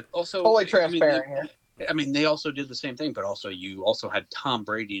 But also, fully transparent here. I mean, they also did the same thing, but also you also had Tom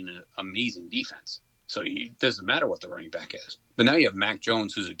Brady in an amazing defense. So it doesn't matter what the running back is. But now you have Mac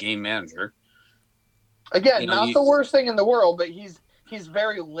Jones, who's a game manager. Again, not the worst thing in the world, but he's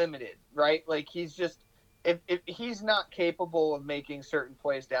very limited, right? Like he's just if he's not capable of making certain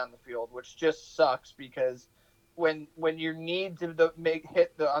plays down the field, which just sucks because when you need to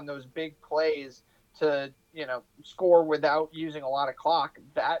hit on those big plays to score without using a lot of clock,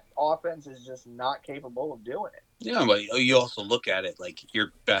 that offense is just not capable of doing it. Yeah, but you also look at it like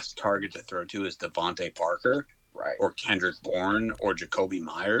your best target to throw to is Devontae Parker, right, or Kendrick Bourne, or Jacoby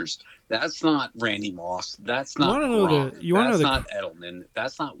Myers. That's not Randy Moss. That's not not Edelman.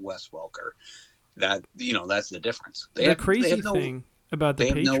 That's not Wes Welker. That's the difference. The crazy thing about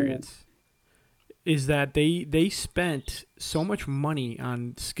the Patriots is that they spent so much money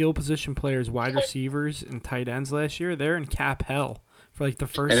on skill position players, wide receivers, and tight ends last year. They're in cap hell for like the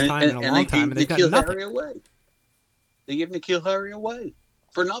first time in a long time, and they've got nothing. They give N'Keal Harry away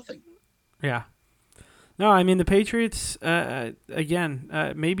for nothing. Yeah. No, I mean the Patriots.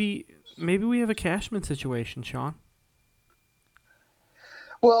 Again, maybe we have a Cashman situation, Sean.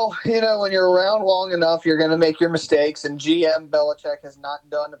 Well, when you're around long enough, you're going to make your mistakes, and GM Belichick has not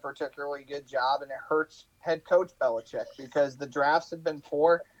done a particularly good job, and it hurts head coach Belichick because the drafts have been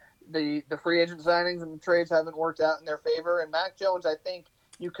poor, the free agent signings and the trades haven't worked out in their favor, and Mac Jones, I think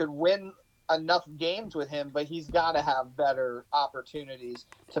you could win enough games with him, but he's got to have better opportunities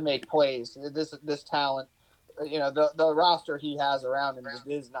to make plays. This talent, the roster he has around him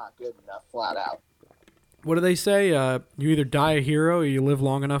is not good enough, flat out. What do they say? You either die a hero or you live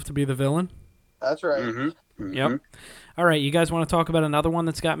long enough to be the villain? That's right. Mm-hmm. Mm-hmm. Yep. All right, you guys want to talk about another one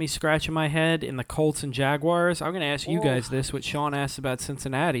that's got me scratching my head in the Colts and Jaguars? I'm going to ask you guys this, what Sean asked about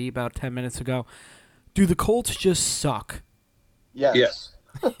Cincinnati about 10 minutes ago. Do the Colts just suck? Yes.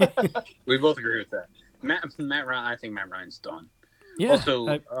 We both agree with that. Matt Ryan, I think Matt Ryan's done. Yeah.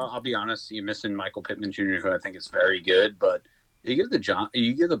 Also, I'll be honest, you're missing Michael Pittman Jr., who I think is very good, but you give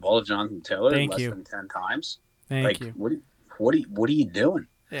the ball to Jonathan Taylor than 10 times. Thank you. What are you doing?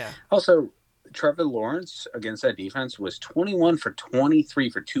 Yeah. Also, Trevor Lawrence against that defense was 21 for 23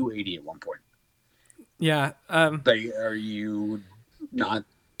 for 280 at one point. Yeah. Are you not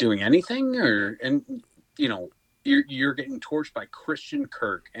doing anything, you're getting torched by Christian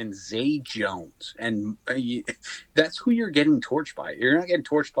Kirk and Zay Jones, and that's who you're getting torched by. You're not getting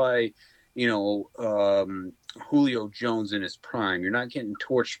torched by Julio Jones in his prime. You're not getting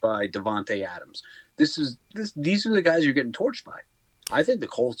torched by Devontae Adams. These are the guys you're getting torched by. I think the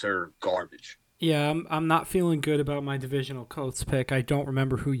Colts are garbage. Yeah, I'm not feeling good about my divisional Colts pick. I don't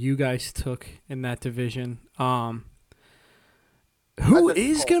remember who you guys took in that division. Who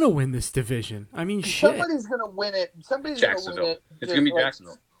is going to win this division? I mean, shit. Somebody's going to win it. Jacksonville. It's going to be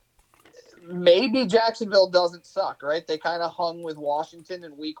Jacksonville. maybe Jacksonville doesn't suck, right? They kind of hung with Washington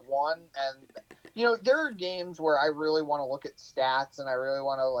in week 1. And, there are games where I really want to look at stats and I really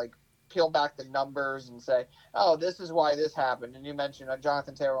want to, like, peel back the numbers and say, oh, this is why this happened. And you mentioned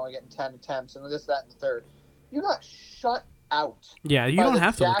Jonathan Taylor only getting 10 attempts and this, that, and the third. You got shut out. Yeah, you don't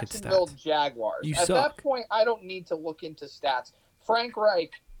have to look at Jacksonville stats. Jaguars. You At suck. that point, I don't need to look into stats. Frank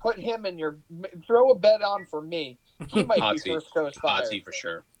Reich, put him in throw a bet on for me. He might Hot be seat. first coast fire. Hot seat for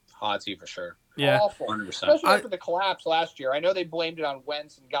sure. Hot seat for sure. Yeah. Awful. 100%. Especially after the collapse last year. I know they blamed it on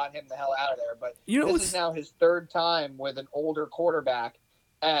Wentz and got him the hell out of there, but this is now his third time with an older quarterback.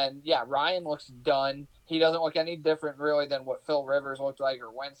 And, yeah, Ryan looks done. He doesn't look any different, really, than what Phil Rivers looked like or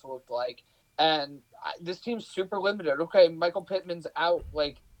Wentz looked like. And this team's super limited. Okay, Michael Pittman's out.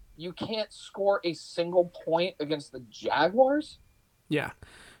 Like, you can't score a single point against the Jaguars? Yeah.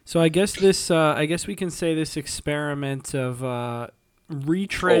 So I guess we can say this experiment of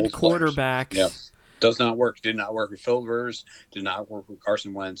retread quarterbacks. Yep. Does not work. Did not work with Phil Rivers. Did not work with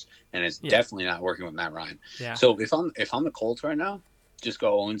Carson Wentz, and it's definitely not working with Matt Ryan. Yeah. So if I'm the Colts right now, just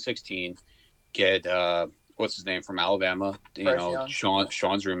go 0-16. Get what's his name from Alabama?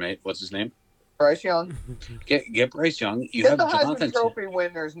 Sean's roommate. What's his name? Bryce Young. Get Bryce Young. You Get have the Jonathan Heisman Trophy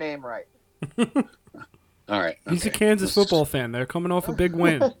winner's name right. All right. He's a Kansas football fan. They're coming off a big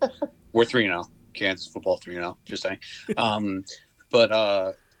win. We're 3-0. Kansas football 3-0. Just saying.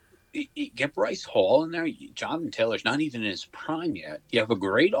 But get Bryce Hall in there. Jonathan Taylor's not even in his prime yet. You have a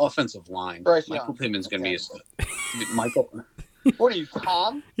great offensive line. Michael Pittman's going to be Michael. What are you,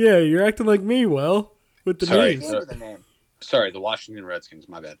 Tom? Yeah, you're acting like me, Will, with the names. Sorry, the Washington Redskins.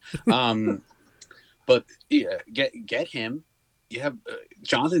 My bad. But yeah, get him. You have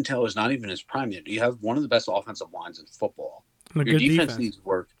Jonathan Taylor's not even in his prime yet. You have one of the best offensive lines in football. Your defense needs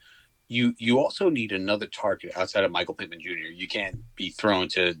work. You also need another target outside of Michael Pittman Jr. You can't be thrown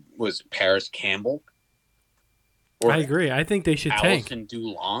to Paris Campbell. I agree. I think they should tank. Allison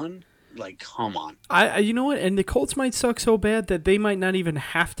Dulon. Like, come on. You know what? And the Colts might suck so bad that they might not even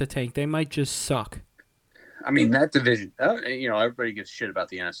have to tank. They might just suck. I mean, that division, everybody gives shit about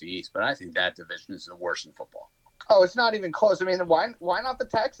the NFC East, but I think that division is the worst in football. Oh, it's not even close. I mean, why not the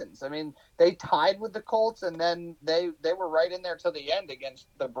Texans? I mean, they tied with the Colts, and then they were right in there till the end against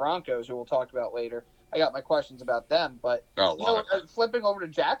the Broncos, who we'll talk about later. I got my questions about them, but flipping over to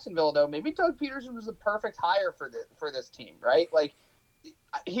Jacksonville, though, maybe Doug Peterson was the perfect hire for this team, right? Like,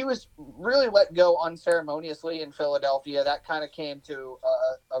 he was really let go unceremoniously in Philadelphia. That kind of came to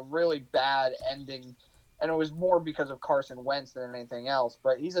a really bad ending, and it was more because of Carson Wentz than anything else.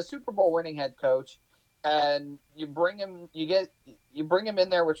 But he's a Super Bowl winning head coach, and you bring him in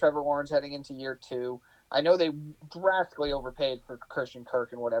there with Trevor Lawrence heading into year 2. I know they drastically overpaid for Christian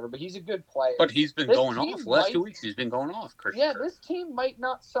Kirk and whatever, but he's a good player. But he's been going off. Last 2 weeks, he's been going off. Kirk. This team might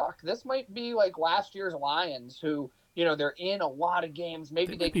not suck. This might be like last year's Lions, who they're in a lot of games.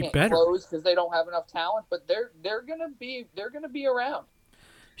 Maybe they can't close because they don't have enough talent, but they're gonna be around.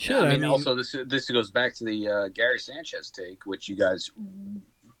 Sure. I mean, also this goes back to the Gary Sanchez take, which you guys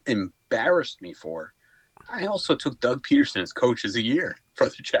embarrassed me for. I also took Doug Peterson as coach of the year for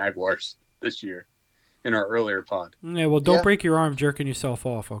the Jaguars this year in our earlier pod. Yeah, well, don't break your arm jerking yourself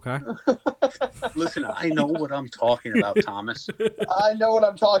off, okay? Listen, I know what I'm talking about, Thomas. I know what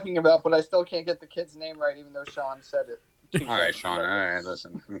I'm talking about, but I still can't get the kid's name right, even though Sean said it. All right, Sean. All right,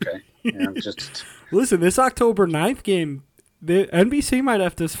 listen. Okay. Yeah, Listen, this October 9th game, the NBC might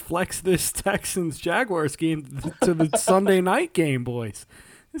have to flex this Texans-Jaguars game to the Sunday night game, boys.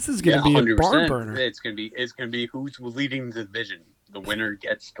 This is going to be a barn burner. It's going to be who's leading the division. The winner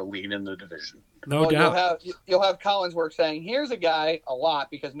gets to lead in the division. No doubt. You'll have Collinsworth saying, "Here's a guy," a lot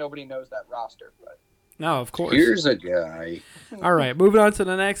because nobody knows that roster. But no, of course. Here's a guy. All right, moving on to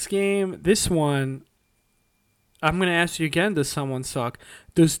the next game. This one, I'm going to ask you again: does someone suck?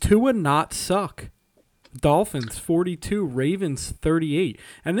 Does Tua not suck? Dolphins 42, Ravens 38,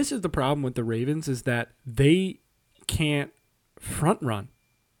 and this is the problem with the Ravens is that they can't front run.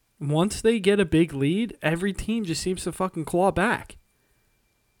 Once they get a big lead, every team just seems to fucking claw back.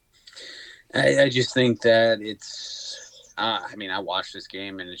 I just think that it's. I watched this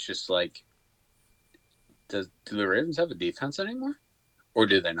game and it's just like, do the Ravens have a defense anymore, or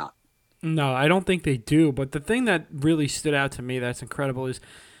do they not? No, I don't think they do. But the thing that really stood out to me that's incredible is,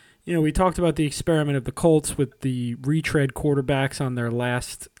 we talked about the experiment of the Colts with the retread quarterbacks down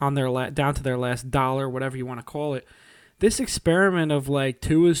to their last dollar, whatever you want to call it. This experiment of like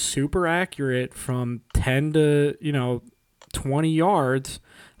Tua's super accurate from 10 to 20 yards.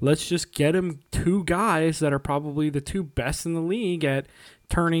 Let's just get him 2 guys that are probably the 2 best in the league at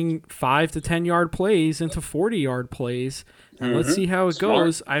turning 5 to 10 yard plays into 40 yard plays, and let's see how it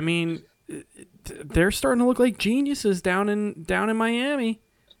goes. I mean, they're starting to look like geniuses down in Miami.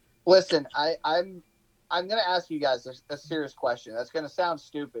 Listen, I'm going to ask you guys a serious question. That's going to sound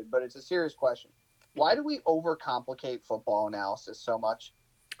stupid, but it's a serious question. Why do we overcomplicate football analysis so much?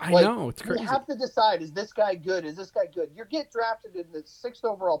 I know, it's crazy. You have to decide, is this guy good? Is this guy good? You get drafted in the 6th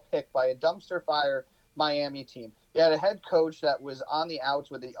overall pick by a dumpster fire Miami team. You had a head coach that was on the outs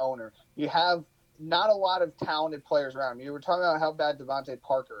with the owner. You have not a lot of talented players around. You were talking about how bad Devontae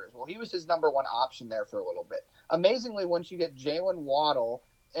Parker is. Well, he was his number one option there for a little bit. Amazingly, once you get Jalen Waddle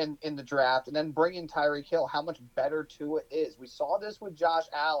in the draft and then bring in Tyreek Hill, how much better Tua is. We saw this with Josh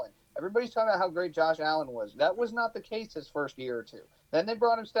Allen. Everybody's talking about how great Josh Allen was. That was not the case his first year or two. Then they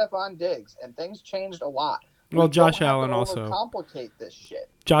brought him Stephon Diggs, and things changed a lot. Well, Josh Allen also complicate this shit.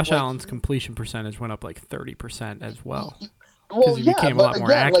 Josh Allen's completion percentage went up like 30% as well. Well, he became a lot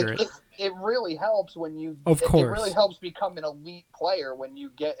more accurate. It really helps when you. Of course, it really helps become an elite player when you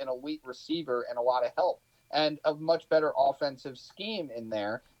get an elite receiver and a lot of help and a much better offensive scheme in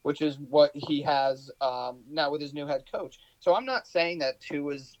there, which is what he has now with his new head coach. So I'm not saying that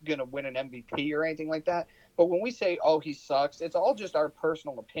Tua is going to win an MVP or anything like that. But when we say, oh, he sucks, it's all just our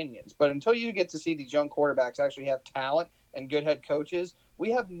personal opinions. But until you get to see these young quarterbacks actually have talent and good head coaches,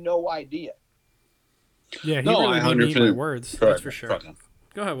 we have no idea. Yeah, he really didn't need my words. That's for sure.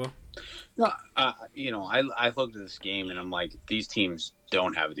 Go ahead, Will. No, I looked at this game and I'm like, these teams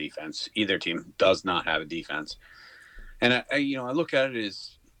don't have a defense. Either team does not have a defense. And I look at it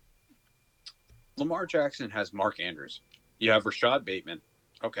as Lamar Jackson has Mark Andrews. You have Rashad Bateman.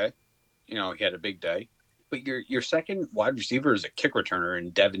 Okay. He had a big day. But your second wide receiver is a kick returner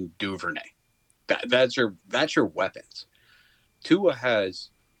in Devin Duvernay. That's your weapons. Tua has,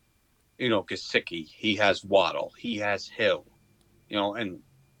 Gesicki. He has Waddle. He has Hill. And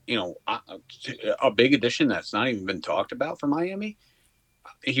a big addition that's not even been talked about for Miami,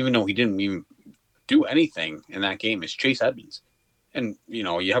 even though he didn't even do anything in that game, is Chase Edmonds. And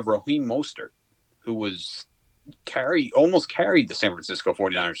you have Raheem Mostert, who was almost carried the San Francisco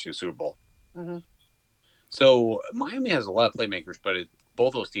 49ers to the Super Bowl. Mm-hmm. So Miami has a lot of playmakers, but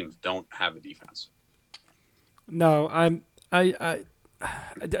both those teams don't have a defense. No, I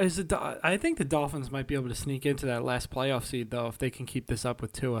think the Dolphins might be able to sneak into that last playoff seed, though, if they can keep this up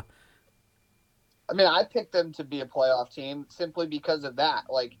with Tua. I mean, I picked them to be a playoff team simply because of that.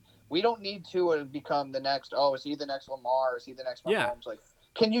 Like, we don't need Tua to become the next, is he the next Lamar? Is he the next Mahomes? Yeah. Like,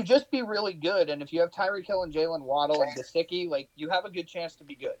 can you just be really good? And if you have Tyreek Hill and Jalen Waddle and Gesicki, you have a good chance to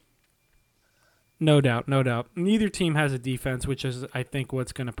be good. No doubt. Neither team has a defense, which is, I think,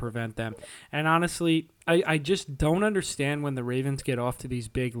 what's going to prevent them. And honestly, I just don't understand when the Ravens get off to these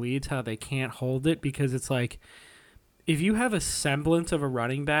big leads, how they can't hold it, because it's like, if you have a semblance of a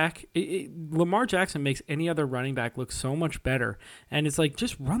running back, Lamar Jackson makes any other running back look so much better. And it's like,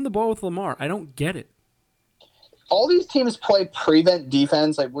 just run the ball with Lamar. I don't get it. All these teams play prevent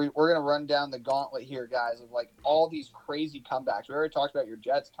defense. Like, we're going to run down the gauntlet here, guys, of, all these crazy comebacks. We already talked about your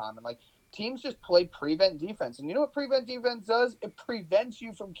Jets, Tom, and, teams just play prevent defense. And you know what prevent defense does? It prevents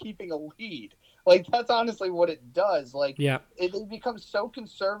you from keeping a lead. That's honestly what it does. Yeah. They become so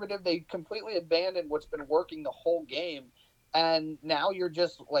conservative. They completely abandon what's been working the whole game. And now you're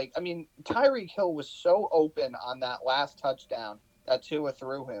just Tyreek Hill was so open on that last touchdown that Tua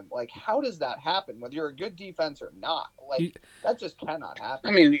threw him. How does that happen? Whether you're a good defense or not, that just cannot happen.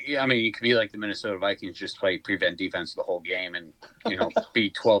 I mean, you could be like the Minnesota Vikings, just play prevent defense the whole game, and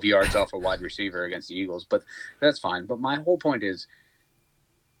be 12 yards off a wide receiver against the Eagles. But that's fine. But my whole point is,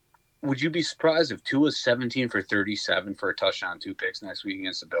 would you be surprised if Tua's 17 for 37 for a touchdown, 2 picks next week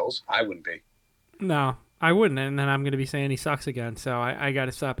against the Bills? I wouldn't be. No, I wouldn't, and then I'm going to be saying he sucks again. So I got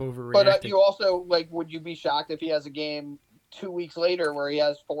to stop overreacting. But you also would you be shocked if he has a game 2 weeks later where he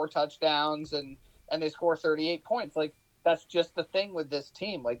has 4 touchdowns and they score 38 points? That's just the thing with this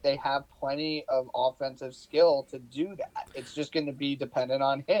team. They have plenty of offensive skill to do that. It's just going to be dependent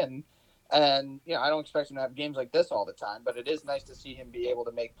on him. And, I don't expect him to have games like this all the time, but it is nice to see him be able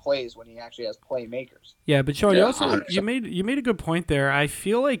to make plays when he actually has playmakers. Yeah, but Sean, you made a good point there. I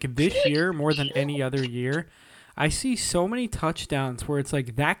feel like this year, more than any other year, I see so many touchdowns where it's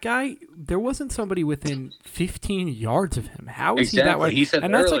like, that guy, there wasn't somebody within 15 yards of him. How is he that way?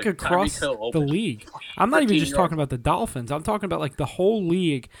 And that's across the league. I'm not even just talking about the Dolphins. I'm talking about the whole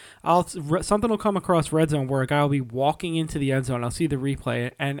league. Something will come across red zone where a guy will be walking into the end zone. I'll see the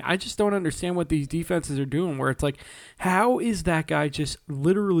replay, and I just don't understand what these defenses are doing, where it's like, how is that guy just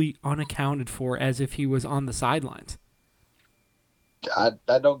literally unaccounted for as if he was on the sidelines? I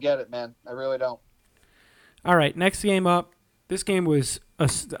don't get it, man. I really don't. All right, next game up. This game was a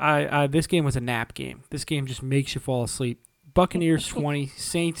nap game. This game just makes you fall asleep. Buccaneers 20,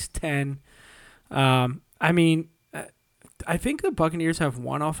 Saints 10. I mean, I think the Buccaneers have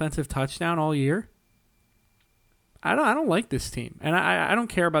one offensive touchdown all year. I don't like this team, and I don't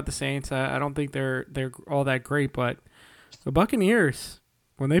care about the Saints. I don't think they're all that great, but the Buccaneers,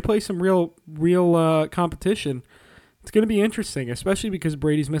 when they play some real competition, it's going to be interesting, especially because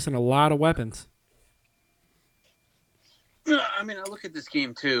Brady's missing a lot of weapons. I mean, I look at this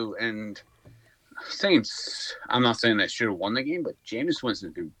game too, and Saints. I'm not saying they should have won the game, but Jameis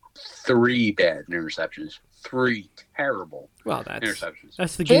Winston threw 3 bad interceptions, 3 terrible interceptions.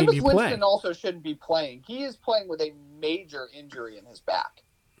 That's the game you play. Jameis Winston also shouldn't be playing. He is playing with a major injury in his back.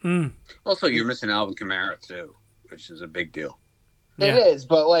 Also, you're missing Alvin Kamara too, which is a big deal. It is,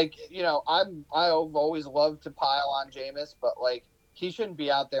 but like I've always loved to pile on Jameis, but like he shouldn't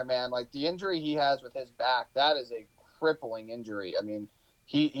be out there, man. Like the injury he has with his back, that is a crippling injury. I mean,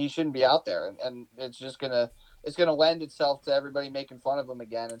 he shouldn't be out there, and it's just gonna lend itself to everybody making fun of him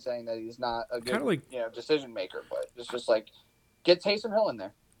again and saying that he's not a good decision maker. But it's just like get Taysom Hill in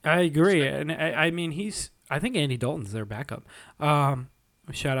there. I agree, and I mean I think Andy Dalton's their backup.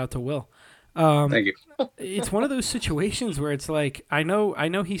 Shout out to Will. Thank you. It's one of those situations where it's like I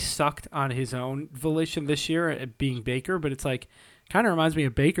know he sucked on his own volition this year at being Baker, but it's like kind of reminds me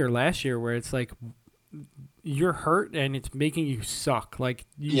of Baker last year, where it's like you're hurt and it's making you suck. Like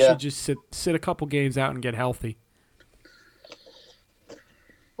you should just sit a couple games out and get healthy.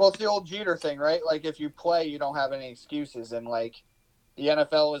 Well, it's the old Jeter thing, right? Like if you play, you don't have any excuses, and like the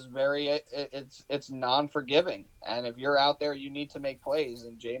NFL is it's non-forgiving, and if you're out there, you need to make plays,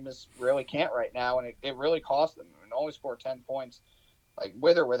 and Jameis really can't right now, and it really cost them. And only scored 10 points, like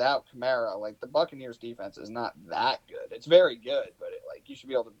with or without Kamara. Like the Buccaneers defense is not that good. It's very good, but you should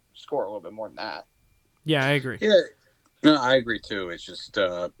be able to score a little bit more than that. Yeah, I agree. Yeah, no, I agree too. It's just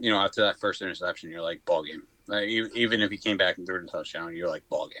after that first interception, you're like ball game. Like, even if he came back and threw a touchdown, you're like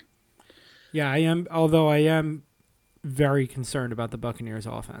ball game. Yeah, I am. Although I am very concerned about the Buccaneers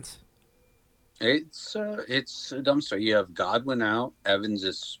offense. It's a dumpster. You have Godwin out. Evans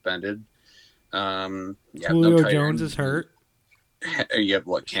is suspended. Julio Jones is hurt. You have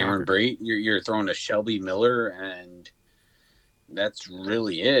Cameron Brate. You're throwing to Shelby Miller, and that's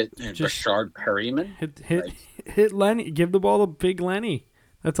really it. And Rashard Perryman. Hit Lenny. Give the ball to Big Lenny.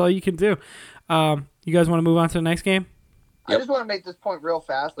 That's all you can do. You guys want to move on to the next game? I just want to make this point real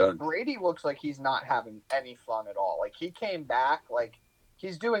fast. Like, Brady looks like he's not having any fun at all. Like he came back, like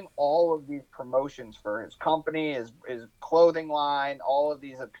he's doing all of these promotions for his company, his clothing line, all of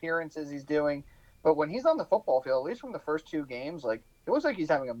these appearances he's doing. But when he's on the football field, at least from the first 2 games, like it looks like he's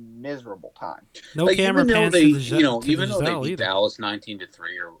having a miserable time. No camera pans. Even though they beat Dallas 19-3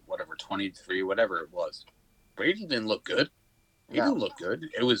 or whatever, 20-3, whatever it was, Brady didn't look good. He didn't look good.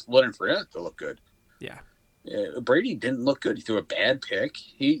 It was Leonard Fournette to look good. Yeah. Brady didn't look good. He threw a bad pick.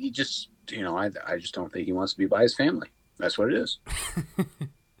 He just, I just don't think he wants to be by his family. That's what it is.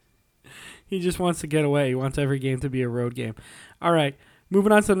 He just wants to get away. He wants every game to be a road game. All right.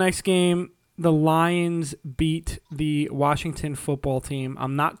 Moving on to the next game. The Lions beat the Washington football team.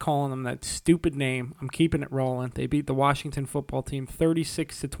 I'm not calling them that stupid name. I'm keeping it rolling. They beat the Washington football team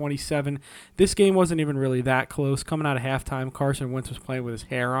 36-27. This game wasn't even really that close. Coming out of halftime, Carson Wentz was playing with his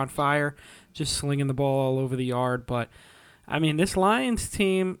hair on fire, just slinging the ball all over the yard. But, I mean, this Lions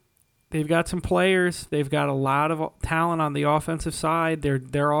team, they've got some players. They've got a lot of talent on the offensive side.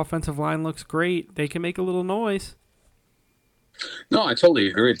 Their offensive line looks great. They can make a little noise. No, I totally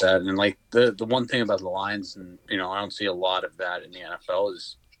agree with that. And like the one thing about the Lions, and I don't see a lot of that in the NFL,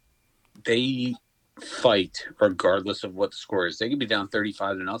 is they fight regardless of what the score is. They could be down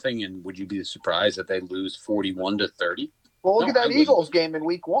 35-0, and would you be surprised that they lose 41-30? Well, look at that Eagles game in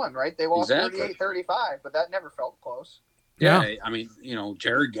Week 1, right? They lost 38-35, but that never felt close. Yeah, I mean,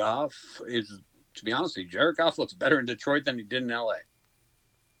 Jared Goff is, to be honest with you, Jared Goff looks better in Detroit than he did in LA.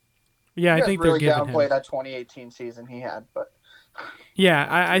 Yeah, I think really they're giving downplay that 2018 season he had, but. Yeah,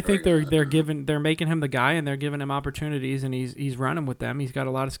 I think they're making him the guy, and they're giving him opportunities, and he's running with them. He's got a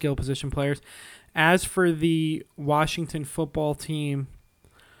lot of skill position players. As for the Washington football team,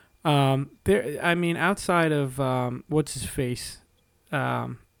 outside of what's his face,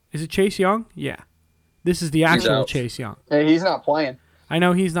 is it Chase Young? Yeah, this is the actual Chase Young. Hey, he's not playing. I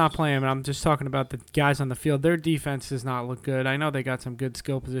know he's not playing, but I'm just talking about the guys on the field. Their defense does not look good. I know they got some good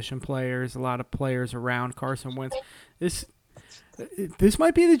skill position players, a lot of players around Carson Wentz. This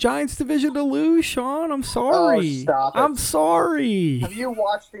might be the Giants' division to lose, Sean. I'm sorry. Oh, stop it. I'm sorry. Have you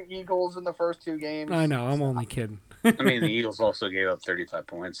watched the Eagles in the first 2 games? I know. I'm only kidding. I mean, the Eagles also gave up 35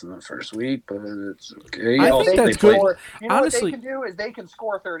 points in the first week, but it's okay. I Also, think they that's played. good. You know Honestly, what they can do is they can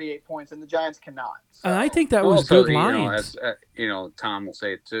score 38 points, and the Giants cannot. So. and I think that was Also, good lines. Tom will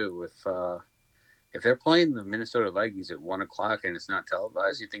say it too. If they're playing the Minnesota Vikings at 1:00 and it's not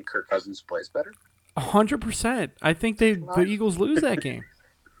televised, you think Kirk Cousins plays better? 100%. I think the Eagles lose that game.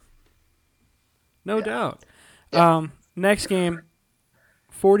 No doubt. Yeah. Next game,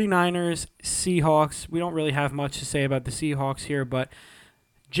 49ers, Seahawks. We don't really have much to say about the Seahawks here, but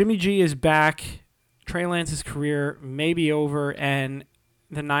Jimmy G is back. Trey Lance's career may be over, and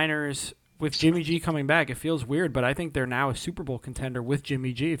the Niners, with Jimmy G coming back, it feels weird, but I think they're now a Super Bowl contender with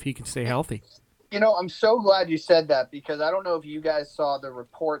Jimmy G if he can stay healthy. I'm so glad you said that because I don't know if you guys saw the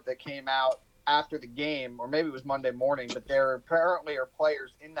report that came out after the game, or maybe it was Monday morning, but there apparently are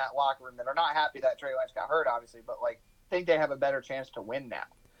players in that locker room that are not happy that Trey Lance got hurt, obviously, but think they have a better chance to win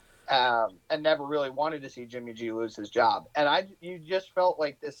now, and never really wanted to see Jimmy G lose his job. And you just felt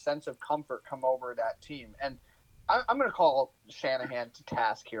like this sense of comfort come over that team. And I'm going to call Shanahan to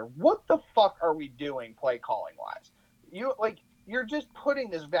task here. What the fuck are we doing play calling wise? You're just putting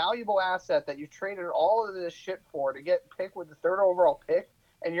this valuable asset that you traded all of this shit for to get picked with the third overall pick,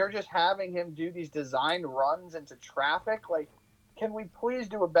 and you're just having him do these designed runs into traffic. Can we please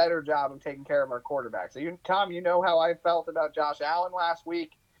do a better job of taking care of our quarterbacks? So Tom, you know how I felt about Josh Allen last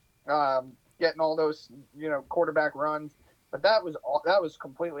week, getting all those quarterback runs, but that was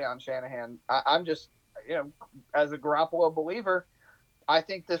completely on Shanahan. I'm just as a Garoppolo believer, I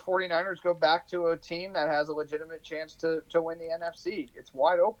think the 49ers go back to a team that has a legitimate chance to win the NFC. It's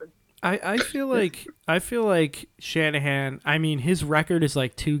wide open. I feel like Shanahan, I mean, his record is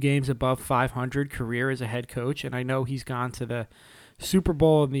like 2 games above 500 career as a head coach, and I know he's gone to the Super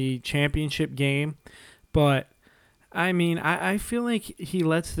Bowl and the championship game, but I mean, I feel like he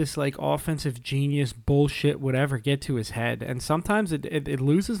lets this offensive genius bullshit whatever get to his head, and sometimes it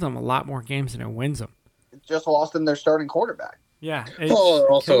loses them a lot more games than it wins them. It just lost them their starting quarterback. Yeah. That's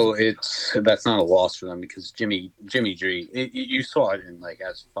not a loss for them because Jimmy G. You saw it in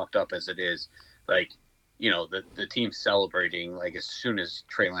as fucked up as it is, the team celebrating as soon as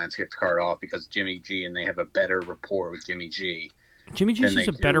Trey Lance gets carted off because Jimmy G and they have a better rapport with Jimmy G. Jimmy G's just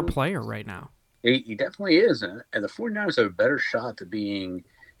a better player right now. He definitely is, and the 49ers have a better shot to being.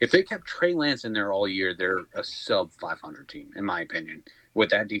 If they kept Trey Lance in there all year, they're a sub 500 team, in my opinion.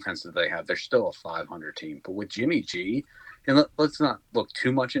 With that defense that they have, they're still a 500 team. But with Jimmy G. And let's not look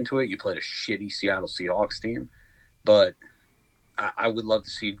too much into it. You played a shitty Seattle Seahawks team, but I would love to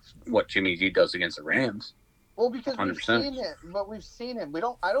see what Jimmy G does against the Rams. Well, because 100%. we've seen him.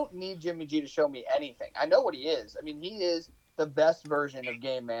 I don't need Jimmy G to show me anything. I know what he is. I mean, he is the best version of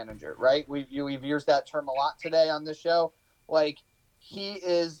game manager, right? We've used that term a lot today on this show. He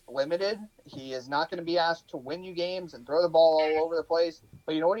is limited. He is not going to be asked to win you games and throw the ball all over the place.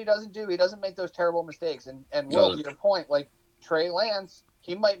 But you know what he doesn't do? He doesn't make those terrible mistakes. And Will, to your point, Trey Lance,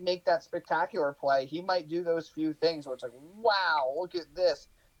 he might make that spectacular play. He might do those few things where it's wow, look at this.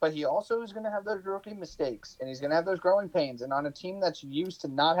 But he also is going to have those rookie mistakes, and he's going to have those growing pains. And on a team that's used to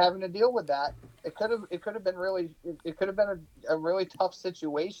not having to deal with that, it could have been a really tough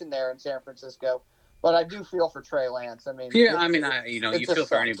situation there in San Francisco. But I do feel for Trey Lance. I mean, you feel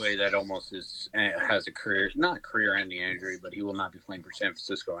for anybody that almost has a career, not career-ending injury, but he will not be playing for San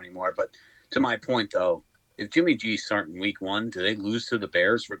Francisco anymore. But to my point, though, if Jimmy G's starting week 1, do they lose to the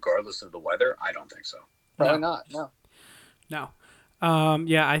Bears regardless of the weather? I don't think so. Probably not. No.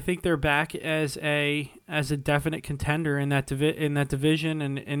 Yeah, I think they're back as a definite contender in that division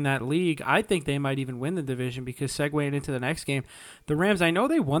and in that league. I think they might even win the division because segueing into the next game, the Rams. I know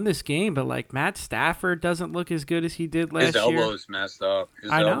they won this game, but Matt Stafford doesn't look as good as he did last year. His elbow's messed up.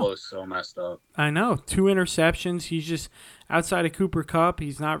 His elbow's so messed up. I know. 2 interceptions. He's just outside of Cooper Kupp.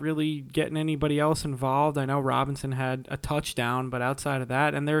 He's not really getting anybody else involved. I know Robinson had a touchdown, but outside of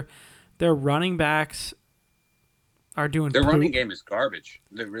that, and their running backs are doing their running game is garbage.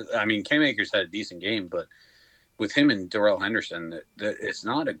 Cam Akers had a decent game, but with him and Darrell Henderson, it's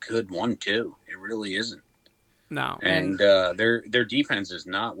not a good 1-2. It really isn't. No, and their defense is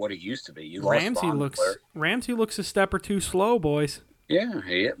not what it used to be. Ramsey looks a step or 2 slow, boys. Yeah,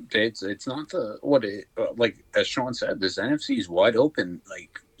 it's not as Sean said, this NFC is wide open.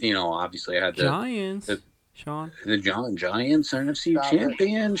 Obviously I had the Giants, the Giants NFC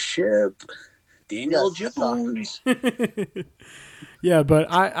Championship. Daniel Jones. Yeah, but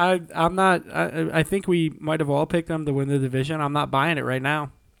I'm not. I think we might have all picked them to win the division. I'm not buying it right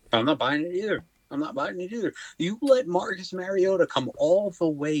now. I'm not buying it either. You let Marcus Mariota come all the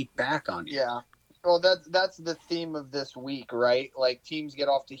way back on you. Yeah. Well, that's the theme of this week, right? Like teams get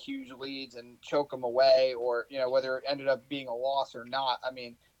off to huge leads and choke them away, or whether it ended up being a loss or not. I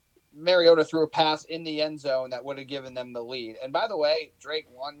mean, Mariota threw a pass in the end zone that would have given them the lead. And by the way, Drake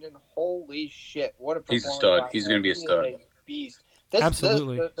London, holy shit, what a performance! He's a stud. He's going to be a He stud. is a beast.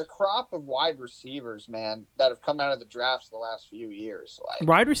 Absolutely. The crop of wide receivers, man, that have come out of the drafts the last few years. Like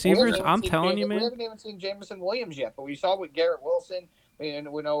Wide receivers, I'm telling you, we man. haven't even seen Jameson Williams yet, but we saw what Garrett Wilson. We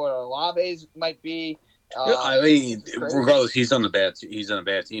know what Olave's might be. I mean, regardless, he's on a bad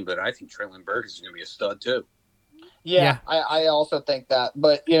team, but I think Traylon Burks is going to be a stud too. Yeah. I also think that.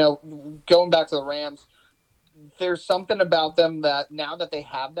 But, going back to the Rams, there's something about them that now that they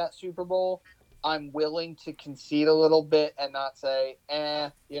have that Super Bowl, I'm willing to concede a little bit and not say,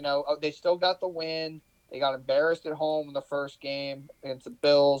 they still got the win. They got embarrassed at home in the first game against the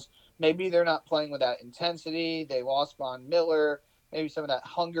Bills. Maybe they're not playing with that intensity. They lost Von Miller. Maybe some of that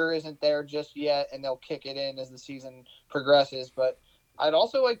hunger isn't there just yet, and they'll kick it in as the season progresses. But I'd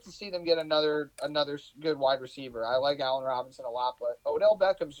also like to see them get another good wide receiver. I like Allen Robinson a lot, but Odell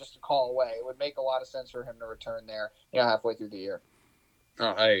Beckham's just a call away. It would make a lot of sense for him to return there, halfway through the year.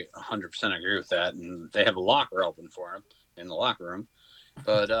 Oh, I 100% agree with that, and they have a locker open for him in the locker room.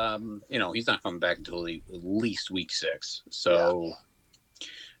 But, he's not coming back until at least week 6. So,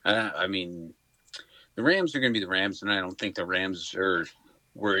 I mean, the Rams are going to be the Rams, and I don't think the Rams are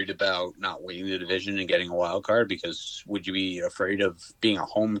worried about not winning the division and getting a wild card, because would you be afraid of being a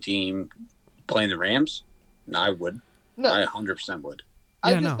home team playing the Rams? No, I would. No. I 100% would.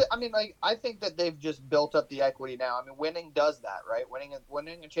 I think that they've just built up the equity now. I mean, winning does that, right?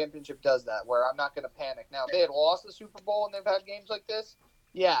 Winning a championship does that, where I'm not going to panic. Now, if they had lost the Super Bowl and they've had games like this,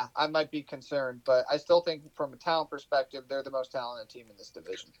 yeah, I might be concerned. But I still think from a talent perspective, they're the most talented team in this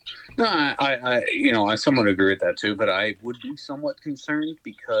division. No, I somewhat agree with that too, but I would be somewhat concerned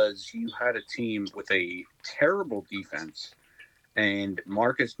because you had a team with a terrible defense and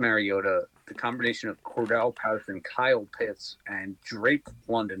Marcus Mariota, the combination of Cordell Patterson, Kyle Pitts, and Drake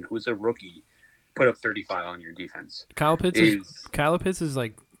London, who's a rookie, put up 35 on your defense. Kyle Pitts is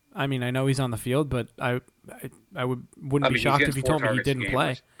like, I mean, I know he's on the field, but I wouldn't be shocked if you told me he didn't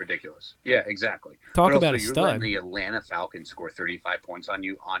play. Ridiculous. Yeah, exactly. Talk about a stud. You're letting the Atlanta Falcons score 35 points on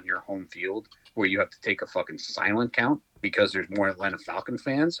you on your home field, where you have to take a fucking silent count because there's more Atlanta Falcon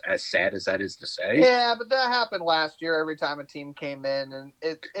fans, as sad as that is to say. Yeah, but that happened last year every time a team came in. And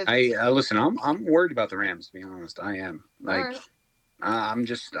listen, I'm worried about the Rams, to be honest. I am. I'm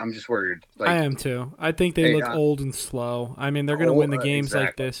just worried. I am too. I think they look old and slow. I mean, they're going to win the games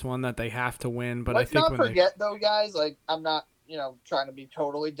like this one that they have to win. But let's not forget, though, guys, like, I'm not, trying to be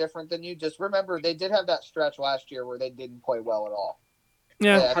totally different than you. Just remember, they did have that stretch last year where they didn't play well at all.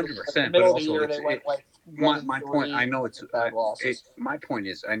 Yeah, 100%. But also, my point. I know my point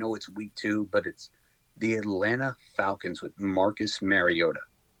is, I know it's week 2, but it's the Atlanta Falcons with Marcus Mariota.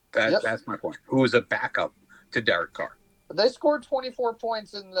 That's my point. Who is a backup to Derek Carr. They scored 24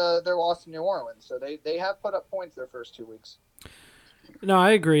 points in their loss to New Orleans, so they have put up points their first 2 weeks. No,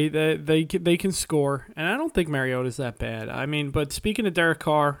 I agree. They can score, and I don't think Mariota's that bad. I mean, but speaking of Derek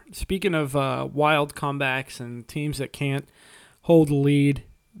Carr, speaking of wild comebacks and teams that can't hold the lead,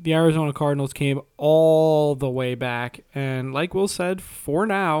 the Arizona Cardinals came all the way back, and like Will said, for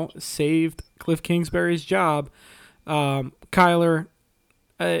now, saved Cliff Kingsbury's job. Kyler,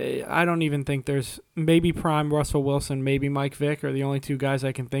 I don't even think there's maybe prime Russell Wilson, maybe Mike Vick are the only 2 guys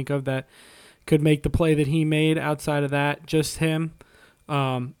I can think of that could make the play that he made. Outside of that, just him.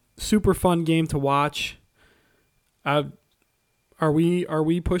 Super fun game to watch. Are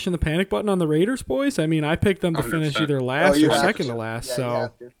we pushing the panic button on the Raiders, boys? I mean, I picked them to 100%. Finish either last or second to last,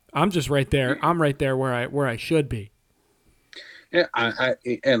 so I'm just right there. I'm right there where I should be. Yeah,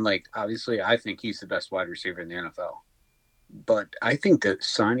 and obviously, I think he's the best wide receiver in the NFL. But I think that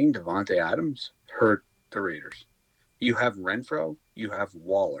signing Davante Adams hurt the Raiders. You have Renfro, you have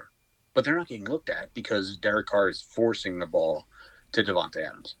Waller, but they're not getting looked at because Derek Carr is forcing the ball to Davante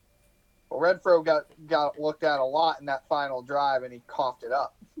Adams. Well, Renfro got looked at a lot in that final drive, and he coughed it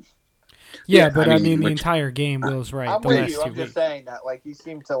up. Yeah, but I mean the entire game was right. I'm with you. I'm just saying that he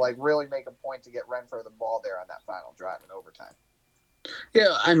seemed to really make a point to get Renfro the ball there on that final drive in overtime.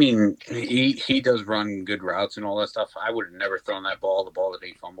 Yeah, I mean, he does run good routes and all that stuff. I would have never thrown the ball that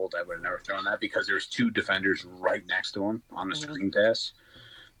he fumbled. I would have never thrown that because there's 2 defenders right next to him on the screen pass.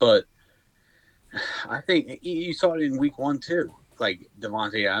 But I think you saw it in week 1 too.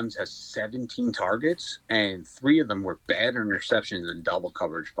 Davante Adams has 17 targets, and 3 of them were bad interceptions and double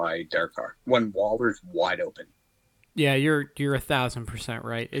coverage by Derek Carr when Waller's wide open. Yeah, you're 1,000%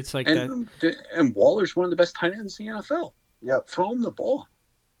 right. It's like and Waller's one of the best tight ends in the NFL. Yep. Throw him the ball.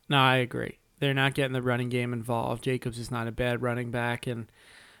 No, I agree. They're not getting the running game involved. Jacobs is not a bad running back, and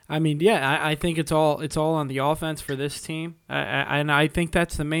I mean, yeah, I think it's all on the offense for this team, and I think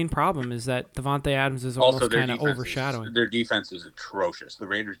that's the main problem is that Devontae Adams is Also, almost kind of overshadowing. Their defense is atrocious. The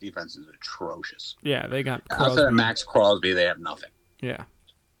Raiders' defense is atrocious. Yeah, they got Crosby. Outside of Max Crosby, they have nothing. Yeah.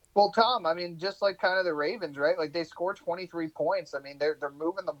 Well, Tom, I mean, just like kind of the Ravens, right? Like they score 23 points. I mean, they're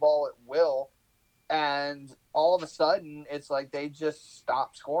moving the ball at will, and all of a sudden, it's like they just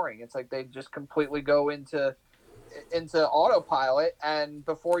stop scoring. It's like they just completely go into autopilot, and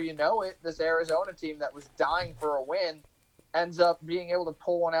before you know it, this Arizona team that was dying for a win ends up being able to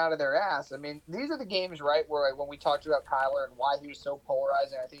pull one out of their ass. I mean, these are the games, right, where like, when we talked about Kyler and why he was so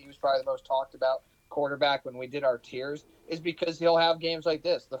polarizing, I think he was probably the most talked about quarterback when we did our tiers, is because he'll have games like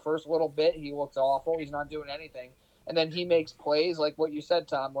this. The first little bit, he looks awful. He's not doing anything. And then he makes plays like what you said,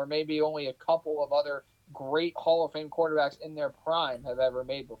 Tom, where maybe only a couple of other great Hall of Fame quarterbacks in their prime have ever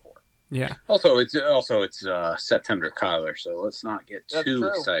made before. Yeah. Also, it's September Kyler, so let's not get too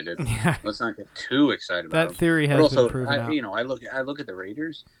excited. Yeah. Let's not get too excited about that theory has been proven out. You know, I look at the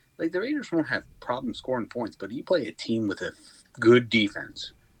Raiders. Like the Raiders won't have problems scoring points, but you play a team with a good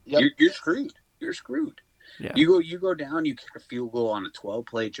defense, you're screwed. You're screwed. Yeah. You go down, you kick a field goal on a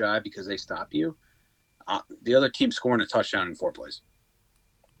 12-play drive because they stop you. The other team's scoring a touchdown in 4 plays.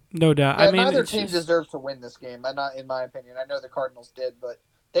 No doubt. Yeah, I mean, neither team deserves to win this game. Not in my opinion. I know the Cardinals did, but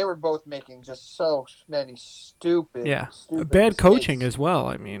they were both making just so many stupid bad mistakes. Coaching as well.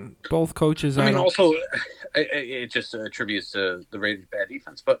 I mean, both coaches. Also, it just attributes to the Raiders' bad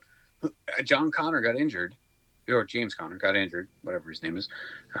defense. But John Connor got injured, or James Conner got injured, whatever his name is.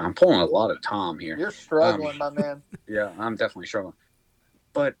 I'm pulling a lot of Tom here. You're struggling, my man. Yeah, I'm definitely struggling.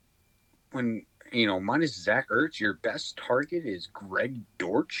 But when, minus Zach Ertz, your best target is Greg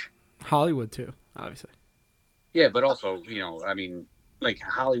Dortch. Hollywood, too, obviously. Yeah, but also, like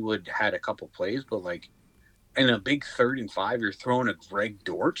Hollywood had a couple plays, but like in a big 3rd and 5, you're throwing a Greg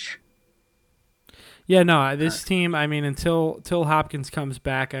Dortch. Yeah, no, this team. I mean, until Hopkins comes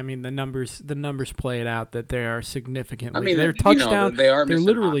back, I mean the numbers play it out that they are significantly. I mean, they're touchdown. They're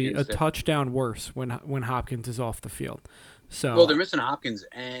literally Hopkins, a touchdown worse when Hopkins is off the field. So well, they're missing Hopkins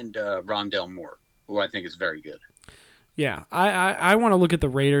and Rondell Moore, who I think is very good. Yeah, I want to look at the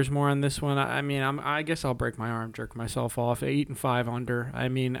Raiders more on this one. I mean, I guess I'll break my arm, jerk myself off. 8-5 under. I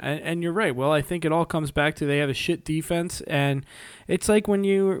mean, and you're right. Well, I think it all comes back to they have a shit defense, and it's like when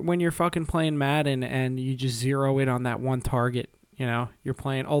you're fucking playing Madden and you just zero in on that one target. You're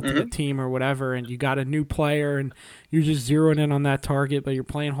playing Ultimate Team or whatever, and you got a new player, and you're just zeroing in on that target, but you're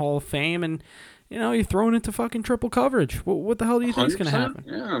playing Hall of Fame, and you're throwing into fucking triple coverage. What the hell do you think is going to happen?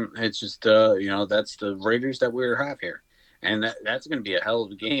 Yeah, it's just that's the Raiders that we have here. And that's going to be a hell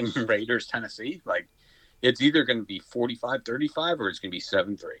of a game, Raiders, Tennessee. Like, it's either going to be 45-35 or it's going to be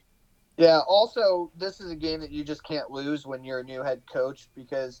 7-3. Yeah, also, this is a game that you just can't lose when you're a new head coach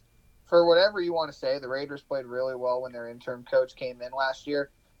because for whatever you want to say, the Raiders played really well when their interim coach came in last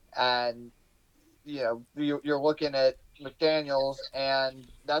year. And, you're looking at McDaniels, and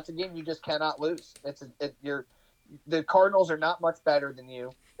that's a game you just cannot lose. The Cardinals are not much better than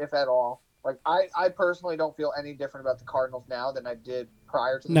you, if at all. Like, I personally don't feel any different about the Cardinals now than I did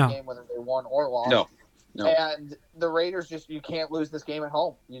prior to the game, whether they won or lost. No. And the Raiders you can't lose this game at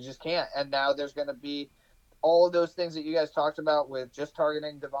home. You just can't. And now there's going to be all of those things that you guys talked about with just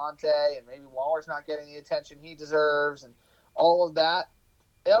targeting Devontae and maybe Waller's not getting the attention he deserves and all of that.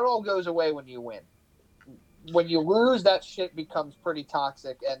 It all goes away when you win. When you lose, that shit becomes pretty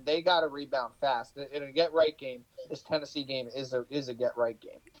toxic, and they got to rebound fast. In a get-right game, this Tennessee game is a get-right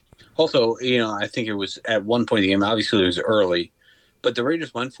game. Also, I think it was at one point in the game, obviously it was early, but the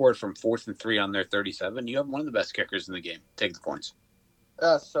Raiders went for it from 4th and 3 on their 37. You have one of the best kickers in the game. Take the points.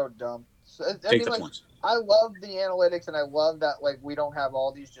 That's so dumb. Take the points. I love the analytics, and I love that, like, we don't have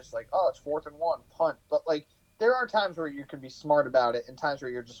all these just like, oh, it's 4th and 1, punt. But, like, there are times where you can be smart about it and times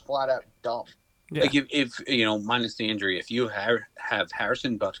where you're just flat out dumb. Yeah. Like, if minus the injury, if you have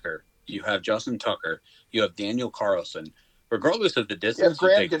Harrison Butker, you have Justin Tucker, you have Daniel Carlson, regardless of the distance,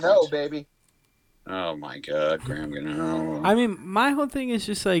 Graham Gano, baby. Oh my God, Graham Gano. I mean, my whole thing is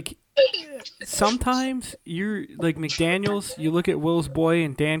just like sometimes you're like McDaniels. You look at Will's boy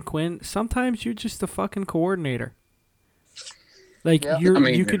and Dan Quinn. Sometimes you're just a fucking coordinator. Like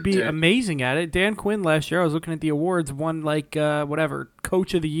you could be amazing at it. Dan Quinn last year, I was looking at the awards, won like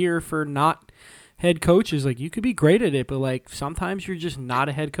Coach of the Year for not head coaches. Like you could be great at it, but like sometimes you're just not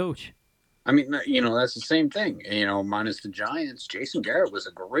a head coach. I mean, that's the same thing. Minus the Giants, Jason Garrett was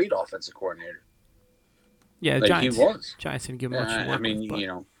a great offensive coordinator. Yeah, Giants, he was. Giants didn't give much work. I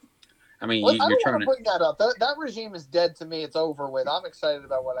mean, I mean, I you're don't trying want to bring that up. That regime is dead to me. It's over with. I'm excited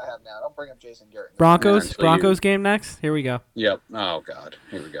about what I have now. Don't bring up Jason Garrett. Broncos game next. Here we go. Yep. Oh God.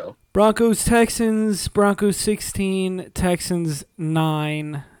 Here we go. Broncos Texans. Broncos 16. Texans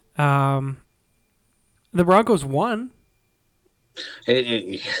 9. The Broncos won.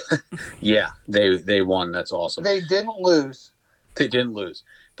 Yeah, they won. That's awesome. They didn't lose. They didn't lose,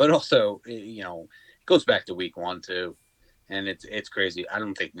 but also it goes back to week 1 too. And it's crazy. I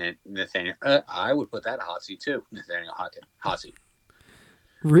don't think Nathaniel. I would put that hot seat too. Nathaniel hot seat.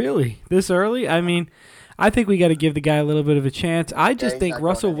 Really, this early? I mean, I think we got to give the guy a little bit of a chance. I just think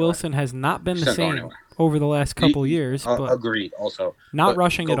Russell Wilson has not been the same over the last couple years. But agreed. Also, not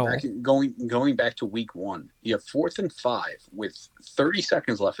rushing at all. Going back to week 1, you have 4th and 5 with 30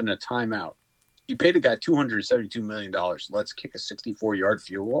 seconds left in a timeout. You paid a guy $272 million. Let's kick a 64-yard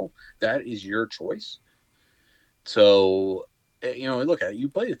field goal. That is your choice. So, look at it. You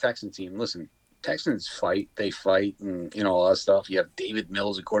play the Texans team. Listen, Texans fight. They fight and, all that stuff. You have David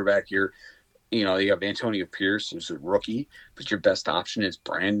Mills at quarterback. You have Antonio Pierce, who's a rookie. But your best option is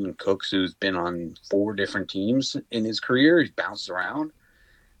Brandon Cooks, who's been on 4 different teams in his career. He's bounced around.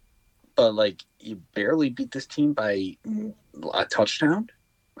 But, you barely beat this team by a touchdown.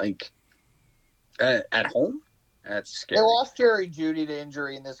 At home? That's scary. They lost Jerry Jeudy to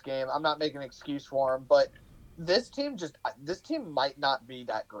injury in this game. I'm not making an excuse for him, but this team might not be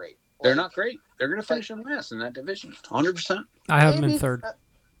that great. They're not great. They're going to finish in last in that division, 100%. I have them in third.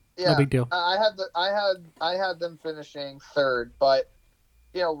 No big deal. I had them finishing third, but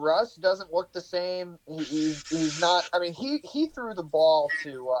Russ doesn't look the same. He's not. I mean, he threw the ball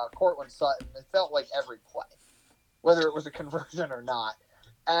to Cortland Sutton. It felt like every play, whether it was a conversion or not.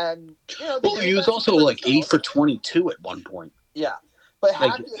 And he was also 8 for 22 at one point. Yeah, but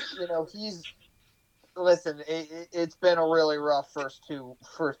Hackett, he's. Listen, it's been a really rough first two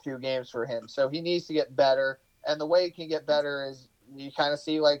games for him. So he needs to get better. And the way he can get better is you kind of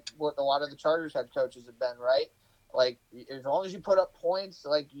see what a lot of the Chargers head coaches have been, right? As long as you put up points,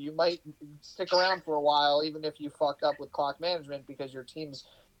 you might stick around for a while, even if you fuck up with clock management, because your team's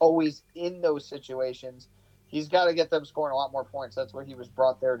always in those situations. He's got to get them scoring a lot more points. That's what he was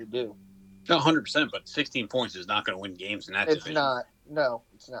brought there to do. No, 100%, but 16 points is not going to win games in that division. It's not. No,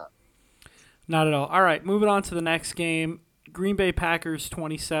 it's not. Not at all. All right, moving on to the next game. Green Bay Packers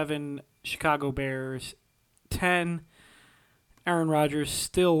 27, Chicago Bears 10. Aaron Rodgers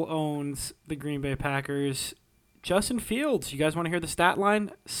still owns the Green Bay Packers. Justin Fields, you guys want to hear the stat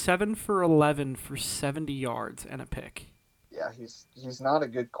line? 7 for 11 for 70 yards and a pick. Yeah, he's not a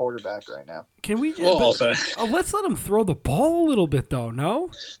good quarterback right now. Can we just let's let him throw the ball a little bit though, no?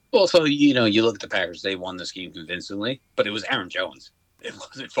 Well, so you look at the Packers, they won this game convincingly, but it was Aaron Jones. It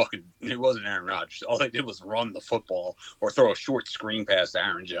wasn't Aaron Rodgers. All they did was run the football or throw a short screen pass to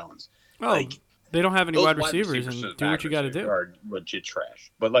Aaron Jones. Oh, they don't have any wide receivers and do what you got to do. Are legit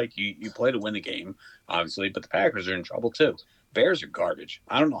trash. But you play to win the game, obviously, but the Packers are in trouble too. Bears are garbage.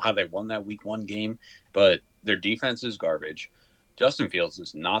 I don't know how they won that week 1 game, but their defense is garbage. Justin Fields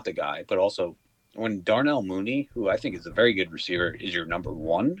is not the guy, but also when Darnell Mooney, who I think is a very good receiver, is your number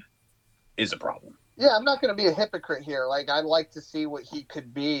 1, is a problem. Yeah, I'm not going to be a hypocrite here. I'd like to see what he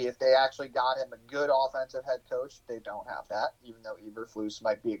could be if they actually got him a good offensive head coach. They don't have that, even though Eberflus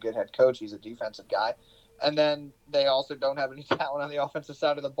might be a good head coach. He's a defensive guy. And then they also don't have any talent on the offensive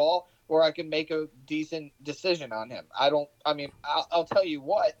side of the ball where I can make a decent decision on him. I'll tell you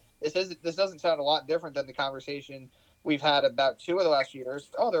what, this doesn't sound a lot different than the conversation we've had about 2 of the last years.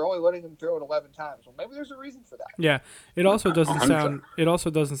 Oh, they're only letting them throw it 11 times. Well, maybe there's a reason for that. Yeah, it also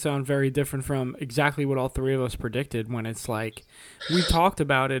doesn't sound very different from exactly what all 3 of us predicted when it's we talked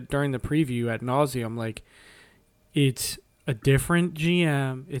about it during the preview ad nauseum. It's a different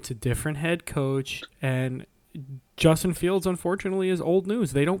GM, it's a different head coach, and Justin Fields, unfortunately, is old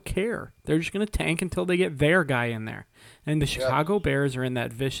news. They don't care. They're just going to tank until they get their guy in there. And the Chicago Bears are in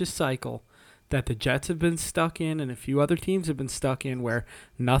that vicious cycle that the Jets have been stuck in and a few other teams have been stuck in where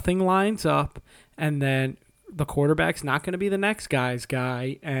nothing lines up and then the quarterback's not going to be the next guy's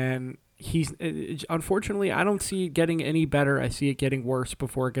guy. And unfortunately, I don't see it getting any better. I see it getting worse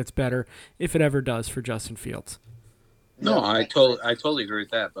before it gets better, if it ever does, for Justin Fields. No, I totally agree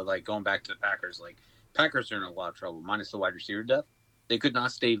with that. But going back to the Packers, Packers are in a lot of trouble, minus the wide receiver depth. They could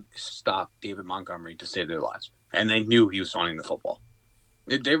not stop David Montgomery to save their lives. And they knew he was running the football.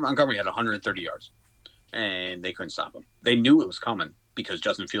 David Montgomery had 130 yards, and they couldn't stop him. They knew it was coming because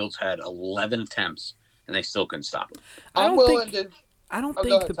Justin Fields had 11 attempts, and they still couldn't stop him. I don't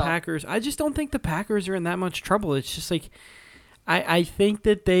think the Packers. I just don't think the Packers are in that much trouble. It's just I think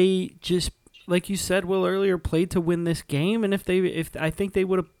that they just, like you said, Will, earlier, played to win this game, and if I think they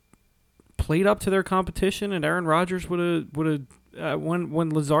would have played up to their competition, and Aaron Rodgers would have when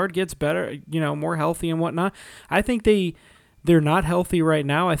Lazard gets better, more healthy and whatnot. I think they're not healthy right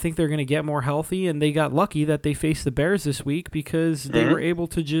now. I think they're going to get more healthy, and they got lucky that they faced the Bears this week because they were able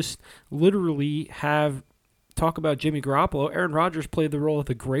to just literally talk about Jimmy Garoppolo. Aaron Rodgers played the role of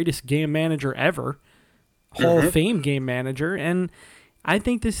the greatest game manager ever, Hall of Fame game manager, and I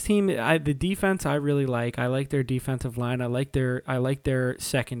think this team, the defense, I really like. I like their defensive line. I like their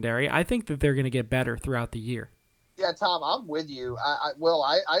secondary. I think that they're going to get better throughout the year. Yeah, Tom, I'm with you.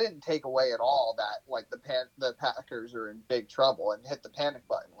 I didn't take away at all that like the Packers are in big trouble and hit the panic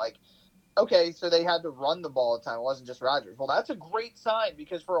button. Like, okay, so they had to run the ball at the time. It wasn't just Rodgers. Well, that's a great sign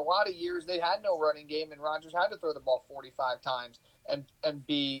because for a lot of years they had no running game and Rodgers had to throw the ball 45 times and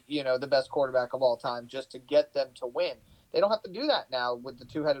be the best quarterback of all time just to get them to win. They don't have to do that now with the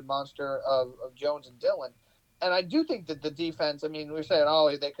two-headed monster of Jones and Dillon. And I do think that the defense, I mean, we were saying,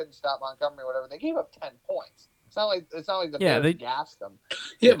 they couldn't stop Montgomery or whatever. They gave up 10 points. It's not like the Bears gassed them.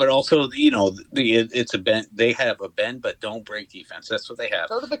 Yeah, but also, it's a bend. They have a bend but don't break defense. That's what they have.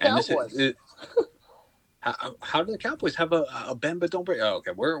 So do the Cowboys. How do the Cowboys have a bend but don't break? Oh,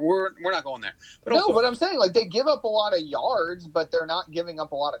 okay, we're not going there. But but I'm saying like they give up a lot of yards, but they're not giving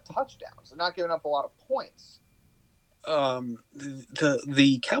up a lot of touchdowns. They're not giving up a lot of points.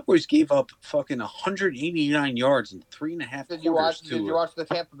 The Cowboys gave up fucking 189 yards in 3.5 Did you watch the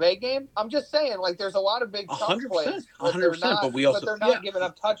Tampa Bay game? I'm just saying, like, there's a lot of big 100%, 100%. But we also, but they're not giving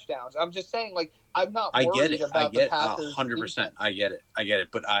up touchdowns. I'm just saying, like, I'm not worried about the Packers. 100%. I get it.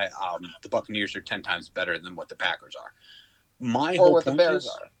 But the Buccaneers are 10 times better than what the Packers are. My whole point the Bears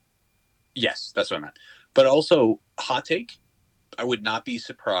are. Yes, that's what I meant. But also, hot take: I would not be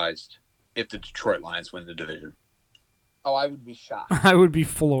surprised if the Detroit Lions win the division. Oh, I would be shocked. I would be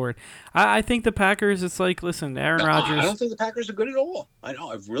floored. I think the Packers, it's like, listen, Aaron Rodgers. I don't think the Packers are good at all. I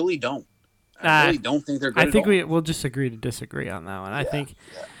really don't. I really don't think they're good I think at all. we'll just agree to disagree on that one. I think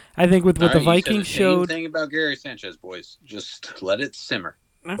with what the Vikings showed. Same thing about Gary Sanchez, boys. Just let it simmer.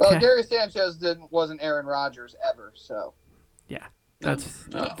 Okay. Well, Gary Sanchez wasn't Aaron Rodgers ever, so. Yeah, that's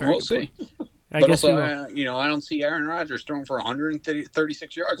we'll see. I guess also, I don't see Aaron Rodgers throwing for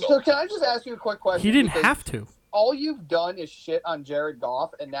 136 yards. So can I just ask you a quick question? He didn't have to. All you've done is shit on Jared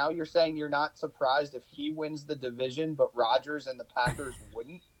Goff, and now you're saying you're not surprised if he wins the division, but Rodgers and the Packers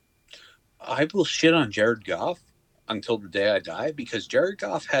wouldn't? I will shit on Jared Goff until the day I die because Jared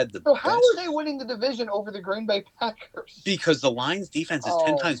Goff had the So how are they winning the division over the Green Bay Packers? Because the Lions defense is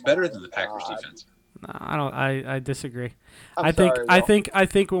 10 times better than the Packers defense. No, I don't. I disagree. I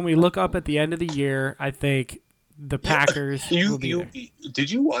think when we look up at the end of the year, I think the Packers will be there.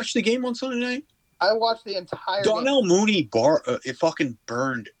 Did you watch the game on Sunday night? I watched the entire Darnell Mooney it fucking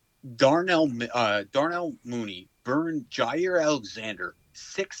burned Darnell Mooney burned Jair Alexander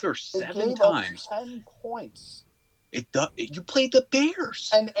 6 or 7 times. 10 points. You played the Bears.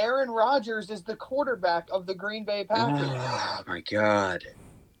 And Aaron Rodgers is the quarterback of the Green Bay Packers. Oh my God.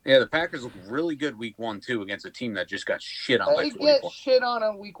 Yeah, the Packers look really good week 1 too against a team that just got shit on by 24. They get shit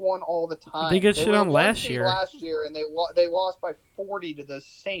on week 1 all the time. They get shit on last year. And they lost by 40 to the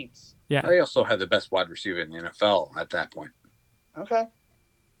Saints. Yeah. They also had the best wide receiver in the NFL at that point. Okay.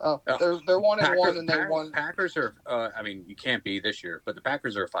 Oh, they're 1-1 and they won. Packers are. You can't be this year, but the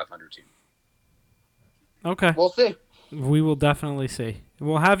Packers are a 500 team. Okay. We'll see. We will definitely see.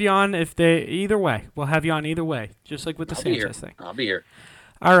 We'll have you on either way. We'll have you on either way, just like with the Sanchez thing. I'll be here.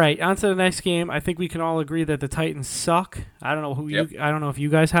 All right, on to the next game. I think we can all agree that the Titans suck. I don't know I don't know if you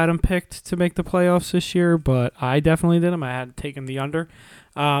guys had them picked to make the playoffs this year, but I definitely did them. I had taken the under.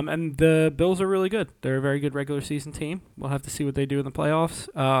 And the Bills are really good. They're a very good regular season team. We'll have to see what they do in the playoffs.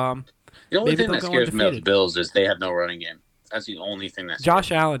 The only thing that scares me about the Bills is they have no running game. That's the only thing that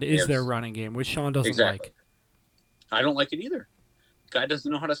Josh Allen is their running game, which Sean doesn't like. I don't like it either. Guy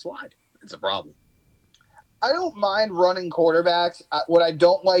doesn't know how to slide. It's a problem. I don't mind running quarterbacks. What I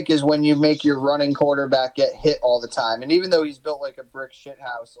don't like is when you make your running quarterback get hit all the time. And even though he's built like a brick shit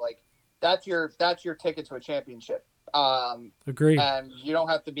house, like that's your ticket to a championship. Agreed. And you don't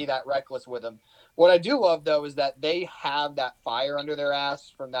have to be that reckless with him. What I do love though is that they have that fire under their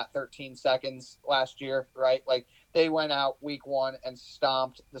ass from that 13 seconds last year, right? Like they went out week 1 and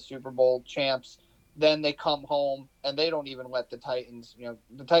stomped the Super Bowl champs. Then they come home and they don't even let the Titans,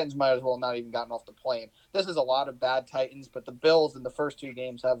 the Titans might as well not even gotten off the plane. This is a lot of bad Titans, but the Bills in the first 2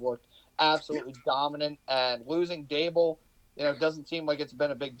 games have looked absolutely dominant, and losing Dable, doesn't seem like it's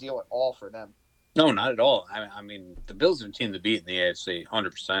been a big deal at all for them. No, not at all. I mean, the Bills are a team to beat in the AFC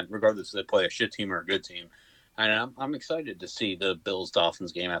 100%, regardless if they play a shit team or a good team. And I'm excited to see the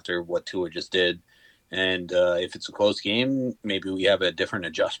Bills-Dolphins game after what Tua just did. And if it's a close game, maybe we have a different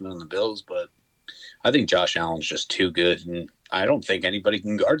adjustment on the Bills. But I think Josh Allen's just too good, and I don't think anybody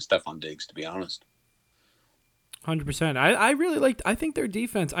can guard Stephon Diggs, to be honest. 100%. I really liked. I think their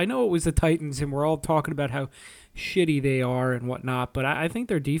defense. I know it was the Titans, and we're all talking about how shitty they are and whatnot, but I think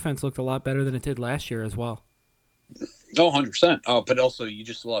their defense looked a lot better than it did last year as well. Oh, 100%. Oh, but also you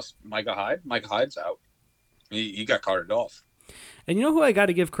just lost Micah Hyde. Micah Hyde's out. He got carted off. And you know who I got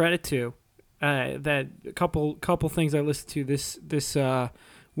to give credit to? That a couple things I listened to this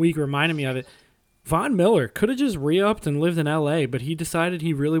week reminded me of it. Von Miller could have just re-upped and lived in L.A., but he decided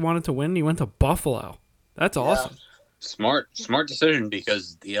he really wanted to win, and he went to Buffalo. That's awesome. Yeah. Smart decision,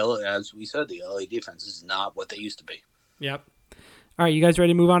 because as we said, the LA defense is not what they used to be. Yep. All right, you guys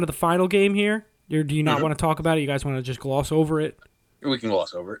ready to move on to the final game here? Or do you not want to talk about it? You guys want to just gloss over it? We can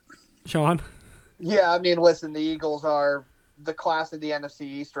gloss over it. Sean? Yeah, I mean, listen, the Eagles are the class of the NFC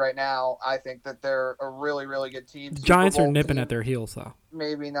East right now. I think that they're a really, really good team. The Giants are nipping at their heels, though.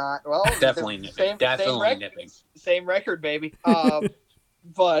 Maybe not. Well, definitely nipping. Nipping. Same record, baby.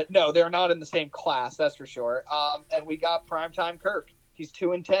 But no, they're not in the same class, that's for sure. And we got primetime Kirk. He's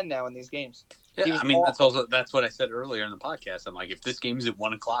 2-10 now in these games. Yeah, I mean, that's what I said earlier in the podcast. I'm like, if this game's at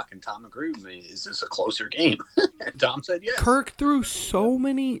 1:00 and Tom agreed with me, is this a closer game? And Tom said yes. Kirk threw so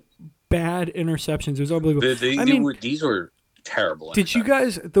many bad interceptions. It was unbelievable. These were terrible. Did you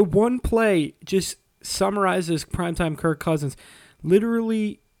guys, the one play just summarizes primetime Kirk Cousins.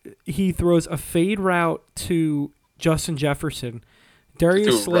 Literally, he throws a fade route to Justin Jefferson.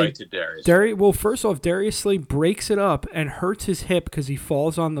 Darius Slay. First off, Darius Slay breaks it up and hurts his hip because he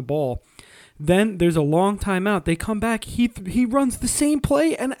falls on the ball. Then there's a long timeout. They come back. He runs the same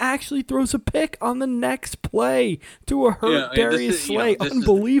play and actually throws a pick on the next play to a hurt Darius Slay.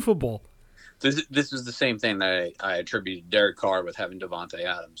 Unbelievable. This is the same thing that I attributed Derek Carr with having Devontae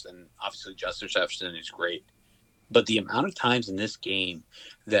Adams. And obviously Justin Jefferson is great. But the amount of times in this game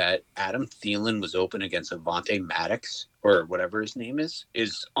that Adam Thielen was open against Avonte Maddox, or whatever his name is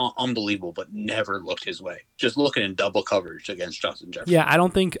unbelievable, but never looked his way. Just looking in double coverage against Justin Jefferson. Yeah, I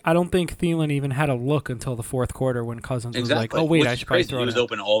don't think Thielen even had a look until the fourth quarter when Cousins was like, "Oh wait, I should probably throw it." He was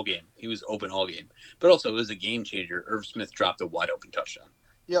open all game. But also, it was a game changer. Irv Smith dropped a wide open touchdown.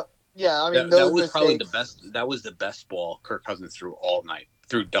 Yep. Yeah, I mean, that was probably the best. That was the best ball Kirk Cousins threw all night,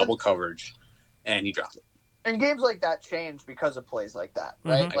 through double coverage, and he dropped it. And games like that change because of plays like that,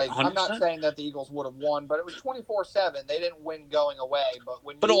 right? Mm-hmm. Like 100%. I'm not saying that the Eagles would have won, but it was 24-7. They didn't win going away,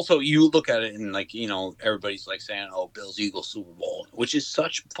 but also you look at it and everybody's like saying, "Oh, Bills Eagles Super Bowl," which is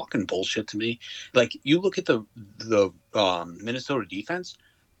such fucking bullshit to me. Like you look at the Minnesota defense,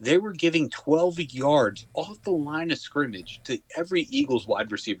 they were giving 12 yards off the line of scrimmage to every Eagles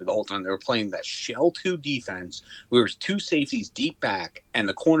wide receiver the whole time. They were playing that shell 2 defense. There was 2 safeties deep back, and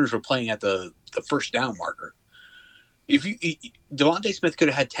the corners were playing at the first down marker. Devontae Smith could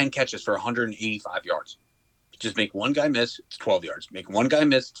have had 10 catches for 185 yards. Just make one guy miss, it's 12 yards. Make one guy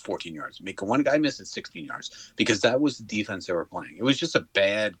miss, it's 14 yards. Make one guy miss, it's 16 yards. Because that was the defense they were playing. It was just a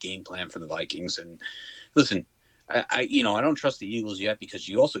bad game plan for the Vikings. And listen, I don't trust the Eagles yet, because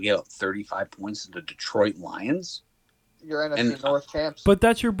you also gave up 35 points to the Detroit Lions. Your NFC North champs. But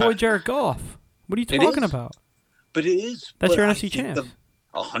that's your boy Jared Goff. What are you talking about? But it is. That's your NFC champ.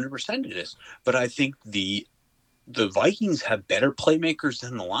 100% it is. But I think the Vikings have better playmakers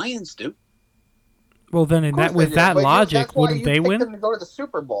than the Lions do. Well, then with that logic, wouldn't they win? Them to go to the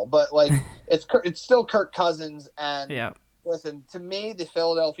Super Bowl, but it's still Kirk Cousins, and yeah. Listen, to me, the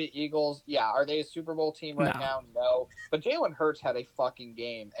Philadelphia Eagles, are they a Super Bowl team right now? No. But Jalen Hurts had a fucking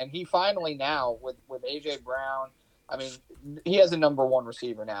game, and he finally now with AJ Brown, I mean, he has a number 1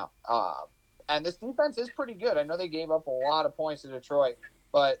 receiver now. And this defense is pretty good. I know they gave up a lot of points to Detroit.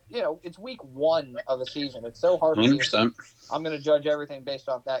 But, it's week 1 of a season. It's so hard. 100%. I'm going to judge everything based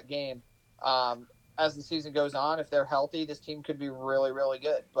off that game. As the season goes on, if they're healthy, this team could be really, really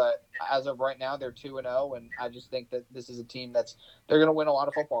good. But as of right now, they're 2-0, and I just think that this is a team they're going to win a lot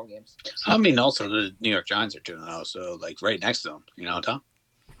of football games. I mean, also the New York Giants are 2-0, so right next to them, Tom?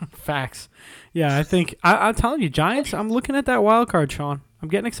 Facts. Yeah, I think I'm telling you, Giants. I'm looking at that wild card, Sean. I'm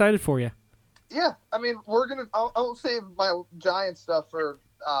getting excited for you. Yeah, I mean, I'll save my Giants stuff for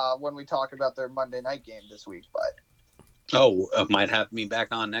when we talk about their Monday night game this week. But might have me back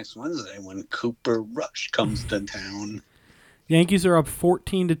on next Wednesday when Cooper Rush comes to town. Yankees are up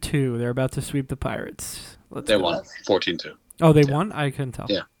 14-2. They're about to sweep the Pirates. They won 14-2. Oh, they won? I couldn't tell.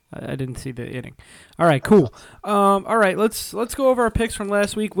 Yeah. I didn't see the inning. All right, cool. All right, let's go over our picks from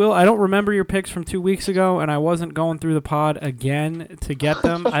last week. Will, I don't remember your picks from 2 weeks ago, and I wasn't going through the pod again to get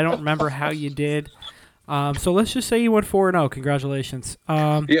them. I don't remember how you did. So let's just say you went 4-0. Congratulations.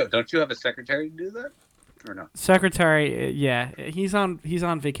 Yeah, don't you have a secretary to do that, or no? Secretary, yeah, he's on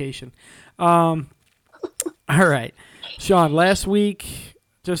vacation. All right, Sean. Last week,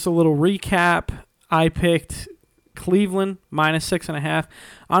 just a little recap. I picked Cleveland -6.5.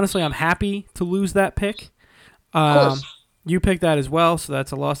 Honestly, I'm happy to lose that pick. Of course. You picked that as well, so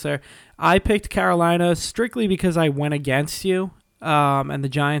that's a loss there. I picked Carolina strictly because I went against you, and the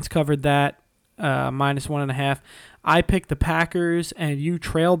Giants covered that -1.5. I picked the Packers, and you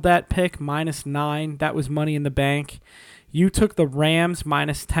trailed that pick -9. That was money in the bank. You took the Rams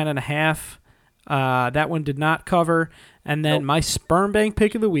 -10.5. That one did not cover. And then my sperm bank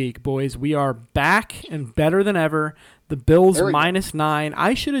pick of the week, boys. We are back and better than ever. The Bills -9.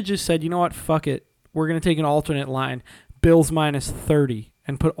 I should have just said, you know what? Fuck it. We're going to take an alternate line. Bills -30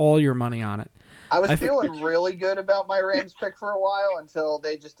 and put all your money on it. I was feeling really good about my Rams pick for a while until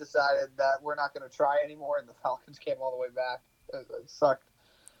they just decided that we're not going to try anymore, and the Falcons came all the way back. It sucked.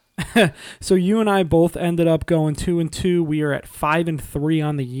 So you and I both ended up going 2-2. We are at 5-3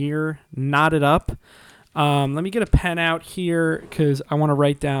 on the year. Knotted up. Let me get a pen out here because I want to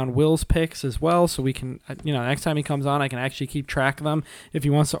write down Will's picks as well, so we can, next time he comes on, I can actually keep track of them. If he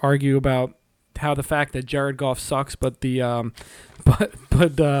wants to argue about how the fact that Jared Goff sucks, but the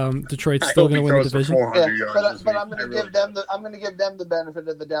Detroit's still going to win the division. Yeah, but I'm going to give them the benefit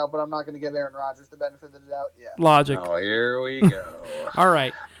of the doubt, but I'm not going to give Aaron Rodgers the benefit of the doubt. Yeah. Logic. Oh, here we go. All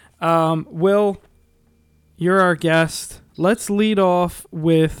right. Will, you're our guest. Let's lead off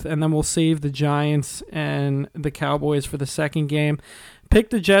with, and then we'll save the Giants and the Cowboys for the second game. Pick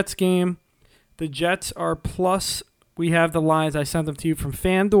the Jets game. The Jets are plus. We have the lines. I sent them to you from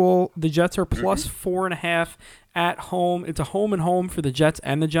FanDuel. The Jets are plus 4.5 at home. It's a home and home for the Jets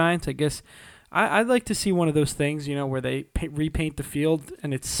and the Giants. I guess I'd like to see one of those things, where they repaint the field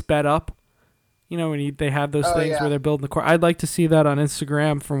and it's sped up. When they have those things where they're building the court. I'd like to see that on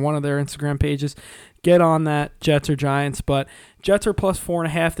Instagram from one of their Instagram pages. Get on that, Jets or Giants. But Jets are plus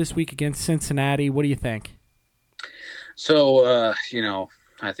 4.5 this week against Cincinnati. What do you think? So,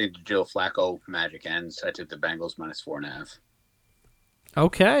 I think the Joe Flacco magic ends. I took the Bengals -4.5.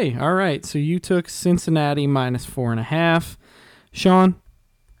 Okay, all right. So you took Cincinnati -4.5. Sean?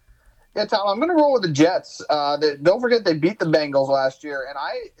 Yeah, Tom, I'm going to roll with the Jets. Don't forget they beat the Bengals last year, and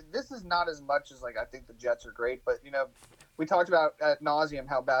this is not as much as I think the Jets are great, but we talked about ad nauseum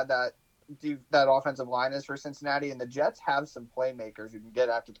how bad that offensive line is for Cincinnati, and the Jets have some playmakers who can get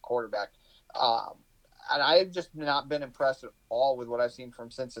after the quarterback. And I've just not been impressed at all with what I've seen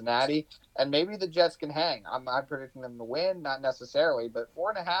from Cincinnati, and maybe the Jets can hang. I'm predicting them to win, not necessarily, but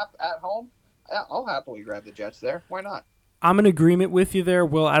 4.5 at home, I'll happily grab the Jets there. Why not? I'm in agreement with you there,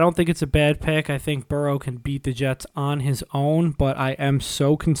 Will. I don't think it's a bad pick. I think Burrow can beat the Jets on his own, but I am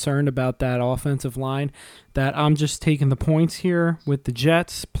so concerned about that offensive line that I'm just taking the points here with the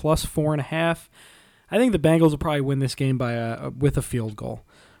Jets plus 4.5. I think the Bengals will probably win this game with a field goal.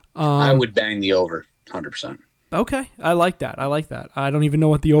 I would bang the over 100%. Okay, I like that. I don't even know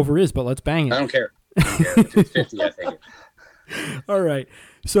what the over is, but let's bang it. I don't care. If it's 50, I take it. All right.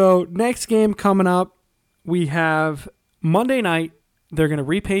 So next game coming up, we have Monday night. They're going to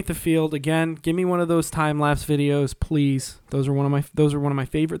repaint the field again. Give me one of those time-lapse videos, please. Those are one of my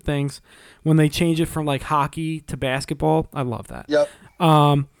favorite things. When they change it from hockey to basketball, I love that. Yep.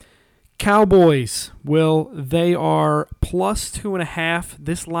 Cowboys, they are plus 2.5.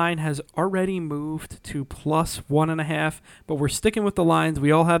 This line has already moved to plus 1.5, but we're sticking with the lines.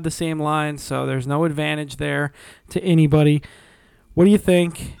 We all have the same lines, so there's no advantage there to anybody. What do you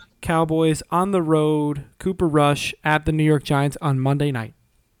think? Cowboys on the road, Cooper Rush at the New York Giants on Monday night.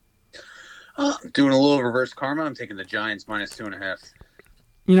 Doing a little reverse karma. I'm taking the Giants -2.5.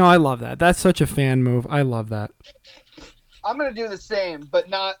 I love that. That's such a fan move. I love that. I'm going to do the same, but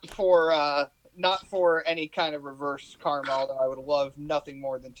not for any kind of reverse karma, although I would love nothing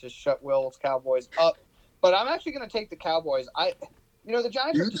more than to shut Will's Cowboys up. But I'm actually going to take the Cowboys. The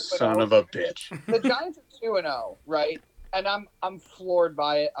Giants are 2-0. Son of a bitch. The Giants are 2-0, right? And I'm floored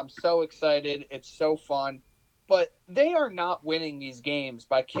by it. I'm so excited. It's so fun. But they are not winning these games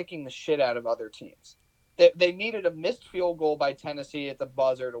by kicking the shit out of other teams. They needed a missed field goal by Tennessee at the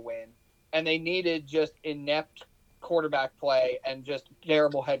buzzer to win. And they needed just inept quarterback play and just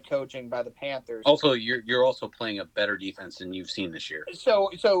terrible head coaching by the Panthers. Also, you're also playing a better defense than you've seen this year. So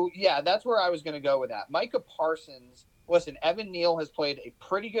yeah, that's where I was going to go with that. Micah Parsons. Listen, Evan Neal has played a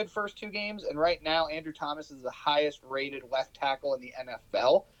pretty good first two games, and right now Andrew Thomas is the highest-rated left tackle in the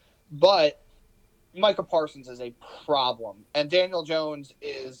NFL. But Micah Parsons is a problem. And Daniel Jones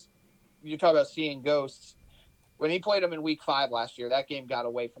is – you talk about seeing ghosts. When he played him in Week 5 last year, that game got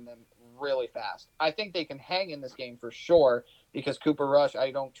away from them really fast. I think they can hang in this game for sure because Cooper Rush,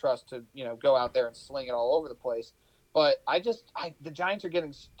 I don't trust to, go out there and sling it all over the place. But the Giants are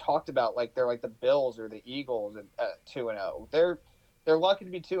getting talked about like they're like the Bills or the Eagles at 2-0. They're lucky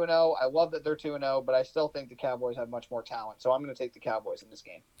to be 2-0. I love that they're 2-0, but I still think the Cowboys have much more talent. So I'm going to take the Cowboys in this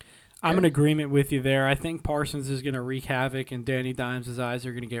game. I'm in agreement with you there. I think Parsons is going to wreak havoc, and Danny Dimes' eyes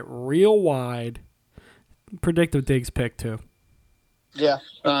are going to get real wide. Predict a Diggs pick, too. Yeah.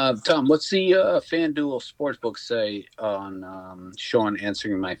 Tom, what's the FanDuel Sportsbook say on Sean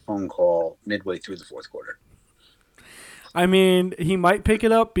answering my phone call midway through the fourth quarter? I mean, he might pick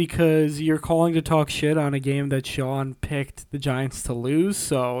it up because you're calling to talk shit on a game that Sean picked the Giants to lose.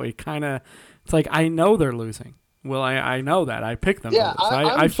 So it's like, I know they're losing. Well, I know that. I picked them to lose.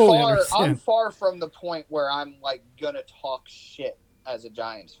 I fully understand. I'm far from the point where I'm like going to talk shit as a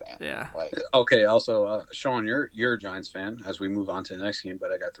Giants fan. Yeah. Okay, also, Sean, you're a Giants fan as we move on to the next game,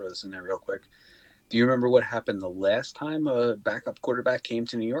 but I got to throw this in there real quick. Do you remember what happened the last time a backup quarterback came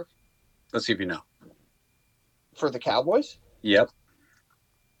to New York? Let's see if you know. For the Cowboys? Yep.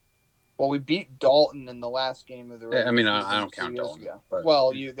 Well, we beat Dalton in the last game of the regular I mean, season I don't count Dalton. But...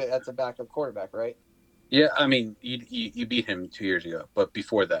 Well, that's a backup quarterback, right? Yeah, I mean, you beat him 2 years ago, but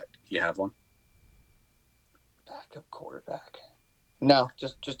before that, you have one? Backup quarterback. No,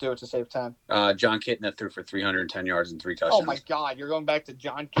 just do it to save time. John Kitna threw for 310 yards and 3 touchdowns. Oh, my God. You're going back to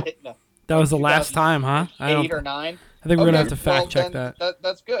John Kitna. That was the last time, huh? 8 or 9? I think we're going to have to fact check that.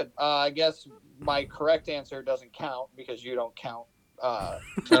 That's good. I guess my correct answer doesn't count because you don't count. I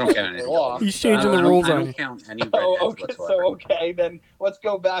don't count anything. He's changing the rules on you. I don't count any redheads whatsoever. Okay, then let's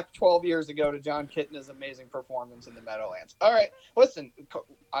go back 12 years ago to John Kitna's amazing performance in the Meadowlands. All right, listen,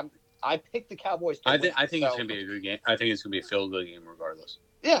 I picked the Cowboys. I think it's going to be a good game. I think it's going to be a field-goal game regardless.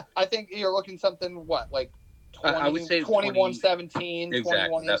 Yeah, I think you're looking something, like 20, I would say 21-17,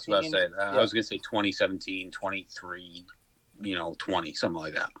 exactly. That's what I was saying. Yeah. I was going to say 20-17, 23, 20, something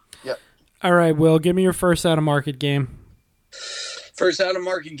like that. Yep. All right, Will, give me your first out-of-market game. First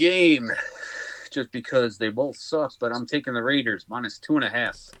out-of-market game, just because they both suck, but I'm taking the Raiders,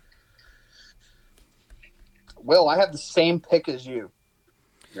 -2.5. Will, I have the same pick as you.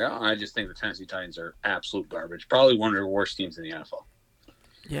 Yeah, I just think the Tennessee Titans are absolute garbage. Probably one of the worst teams in the NFL.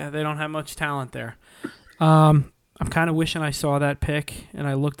 Yeah, they don't have much talent there. I'm kind of wishing I saw that pick, and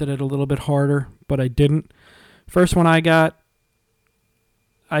I looked at it a little bit harder, but I didn't. First one I got,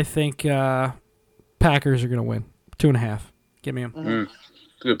 I think Packers are going to win. 2.5. Give me them. Mm-hmm.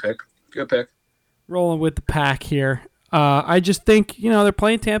 Good pick. Good pick. Rolling with the Pack here. I just think, they're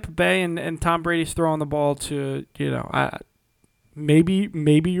playing Tampa Bay, and Tom Brady's throwing the ball to,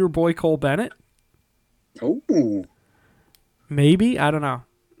 maybe your boy Cole Bennett. Oh. Maybe. I don't know.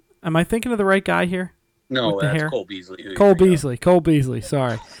 Am I thinking of the right guy here? No, that's hair? Cole Beasley. Cole Beasley.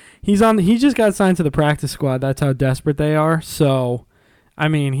 Sorry. He just got signed to the practice squad. That's how desperate they are. So, I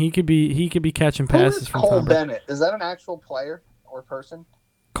mean, he could be catching passes from Cole Tom Brady. Bennett? Is that an actual player or person?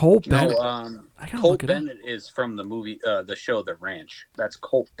 Cole Bennett. No, Cole Bennett is from the movie, the show The Ranch. That's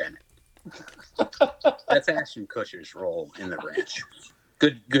Cole Bennett. That's Ashton Kutcher's role in The Ranch.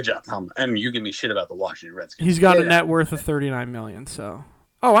 Good job, Tom. And you give me shit about the Washington Redskins. He's got a net worth of $39 million. So,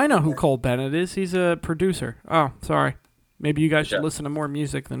 I know who Cole Bennett is. He's a producer. Oh, sorry. Maybe you guys should listen to more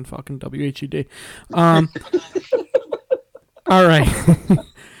music than fucking WHUD. All right,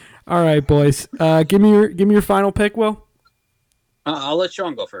 all right, boys. Give me your final pick, Will. I'll let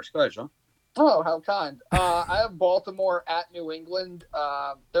Sean go first. Go ahead, Sean. Oh, how kind. I have Baltimore at New England.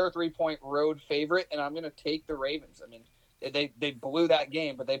 They're a 3-point road favorite, and I'm going to take the Ravens. I mean, they blew that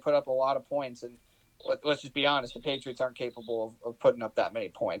game, but they put up a lot of points. And let's just be honest, the Patriots aren't capable of putting up that many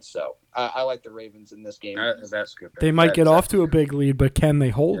points. So I like the Ravens in this game. That's good. They might get off to a big lead, but can they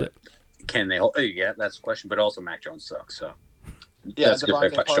hold it? Can they hold? Yeah, that's the question. But also, Mac Jones sucks. So yeah, that's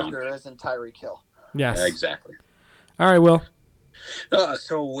Devontae Parker isn't Tyreek Hill. Yes, exactly. All right, Will.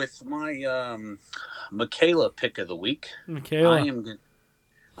 So with my Michaela pick of the week, I'm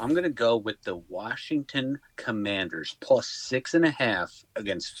going to go with the Washington Commanders plus 6.5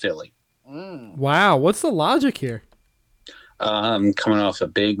 against Philly. Wow, what's the logic here? Coming off a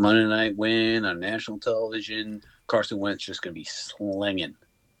big Monday night win on national television, Carson Wentz just going to be slinging.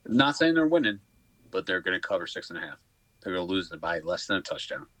 Not saying they're winning, but they're going to cover 6.5. They're going to lose it by less than a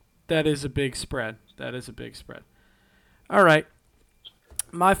touchdown. That is a big spread. All right.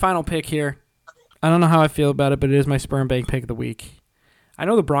 My final pick here. I don't know how I feel about it, but it is my Sperm Bank pick of the week. I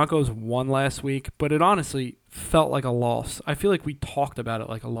know the Broncos won last week, but it honestly felt like a loss. I feel like we talked about it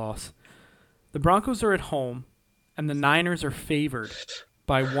like a loss. The Broncos are at home, and the Niners are favored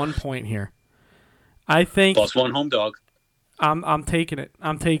by 1 point here. I think +1 home dog. I'm taking it.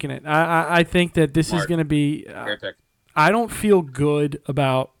 I'm taking it. I think that this is going to be. Great pick. I don't feel good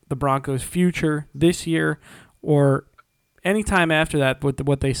about the Broncos' future this year or anytime after that with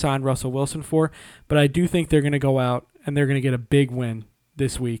what they signed Russell Wilson for, but I do think they're going to go out and they're going to get a big win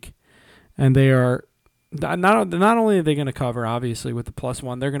this week, and they are not only are they going to cover obviously with the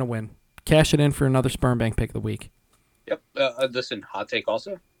 +1, they're going to win. Cash it in for another Sperm Bank pick of the week. Yep. Listen, hot take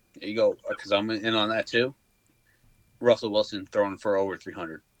also. There you go, because I'm in on that too. Russell Wilson throwing for over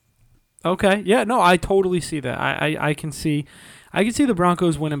 300. Okay. Yeah. No, I totally see that. I can see the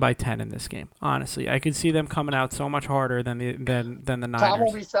Broncos winning by 10 in this game. Honestly, I can see them coming out so much harder than the Niners. Tom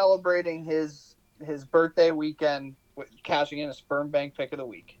will be celebrating his birthday weekend, cashing in a Sperm Bank pick of the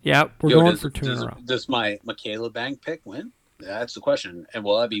week. Yeah, we're going for 2 in a row. Does my Michaela Bank pick win? That's the question. And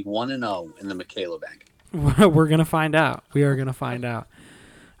will I be 1-0 in the Michaela Bank? We're gonna find out. We are gonna find out.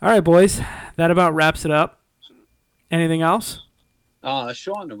 All right, boys. That about wraps it up. Anything else?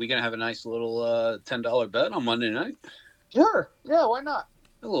 Sean, are we gonna have a nice little $10 bet on Monday night? Sure. Yeah, why not?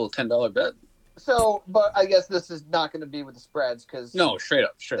 A little $10 bet. So, but I guess this is not going to be with the spreads because No, straight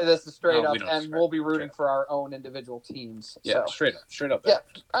up. this is straight up, we don't and spread. we'll be rooting for our own individual teams. Yeah, so. straight up. Yeah.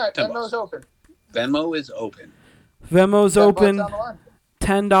 All right, $10. Venmo's open. Venmo is open. Venmo's open. On the line.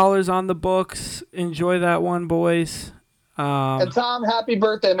 $10 on the books. Enjoy that one, boys. And Tom, happy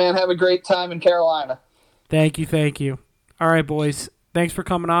birthday, man! Have a great time in Carolina. Thank you. All right, boys. Thanks for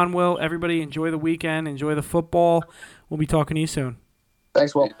coming on, Will. Everybody, enjoy the weekend. Enjoy the football. We'll be talking to you soon.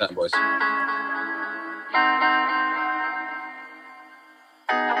 Thanks, Will. Anytime, boys.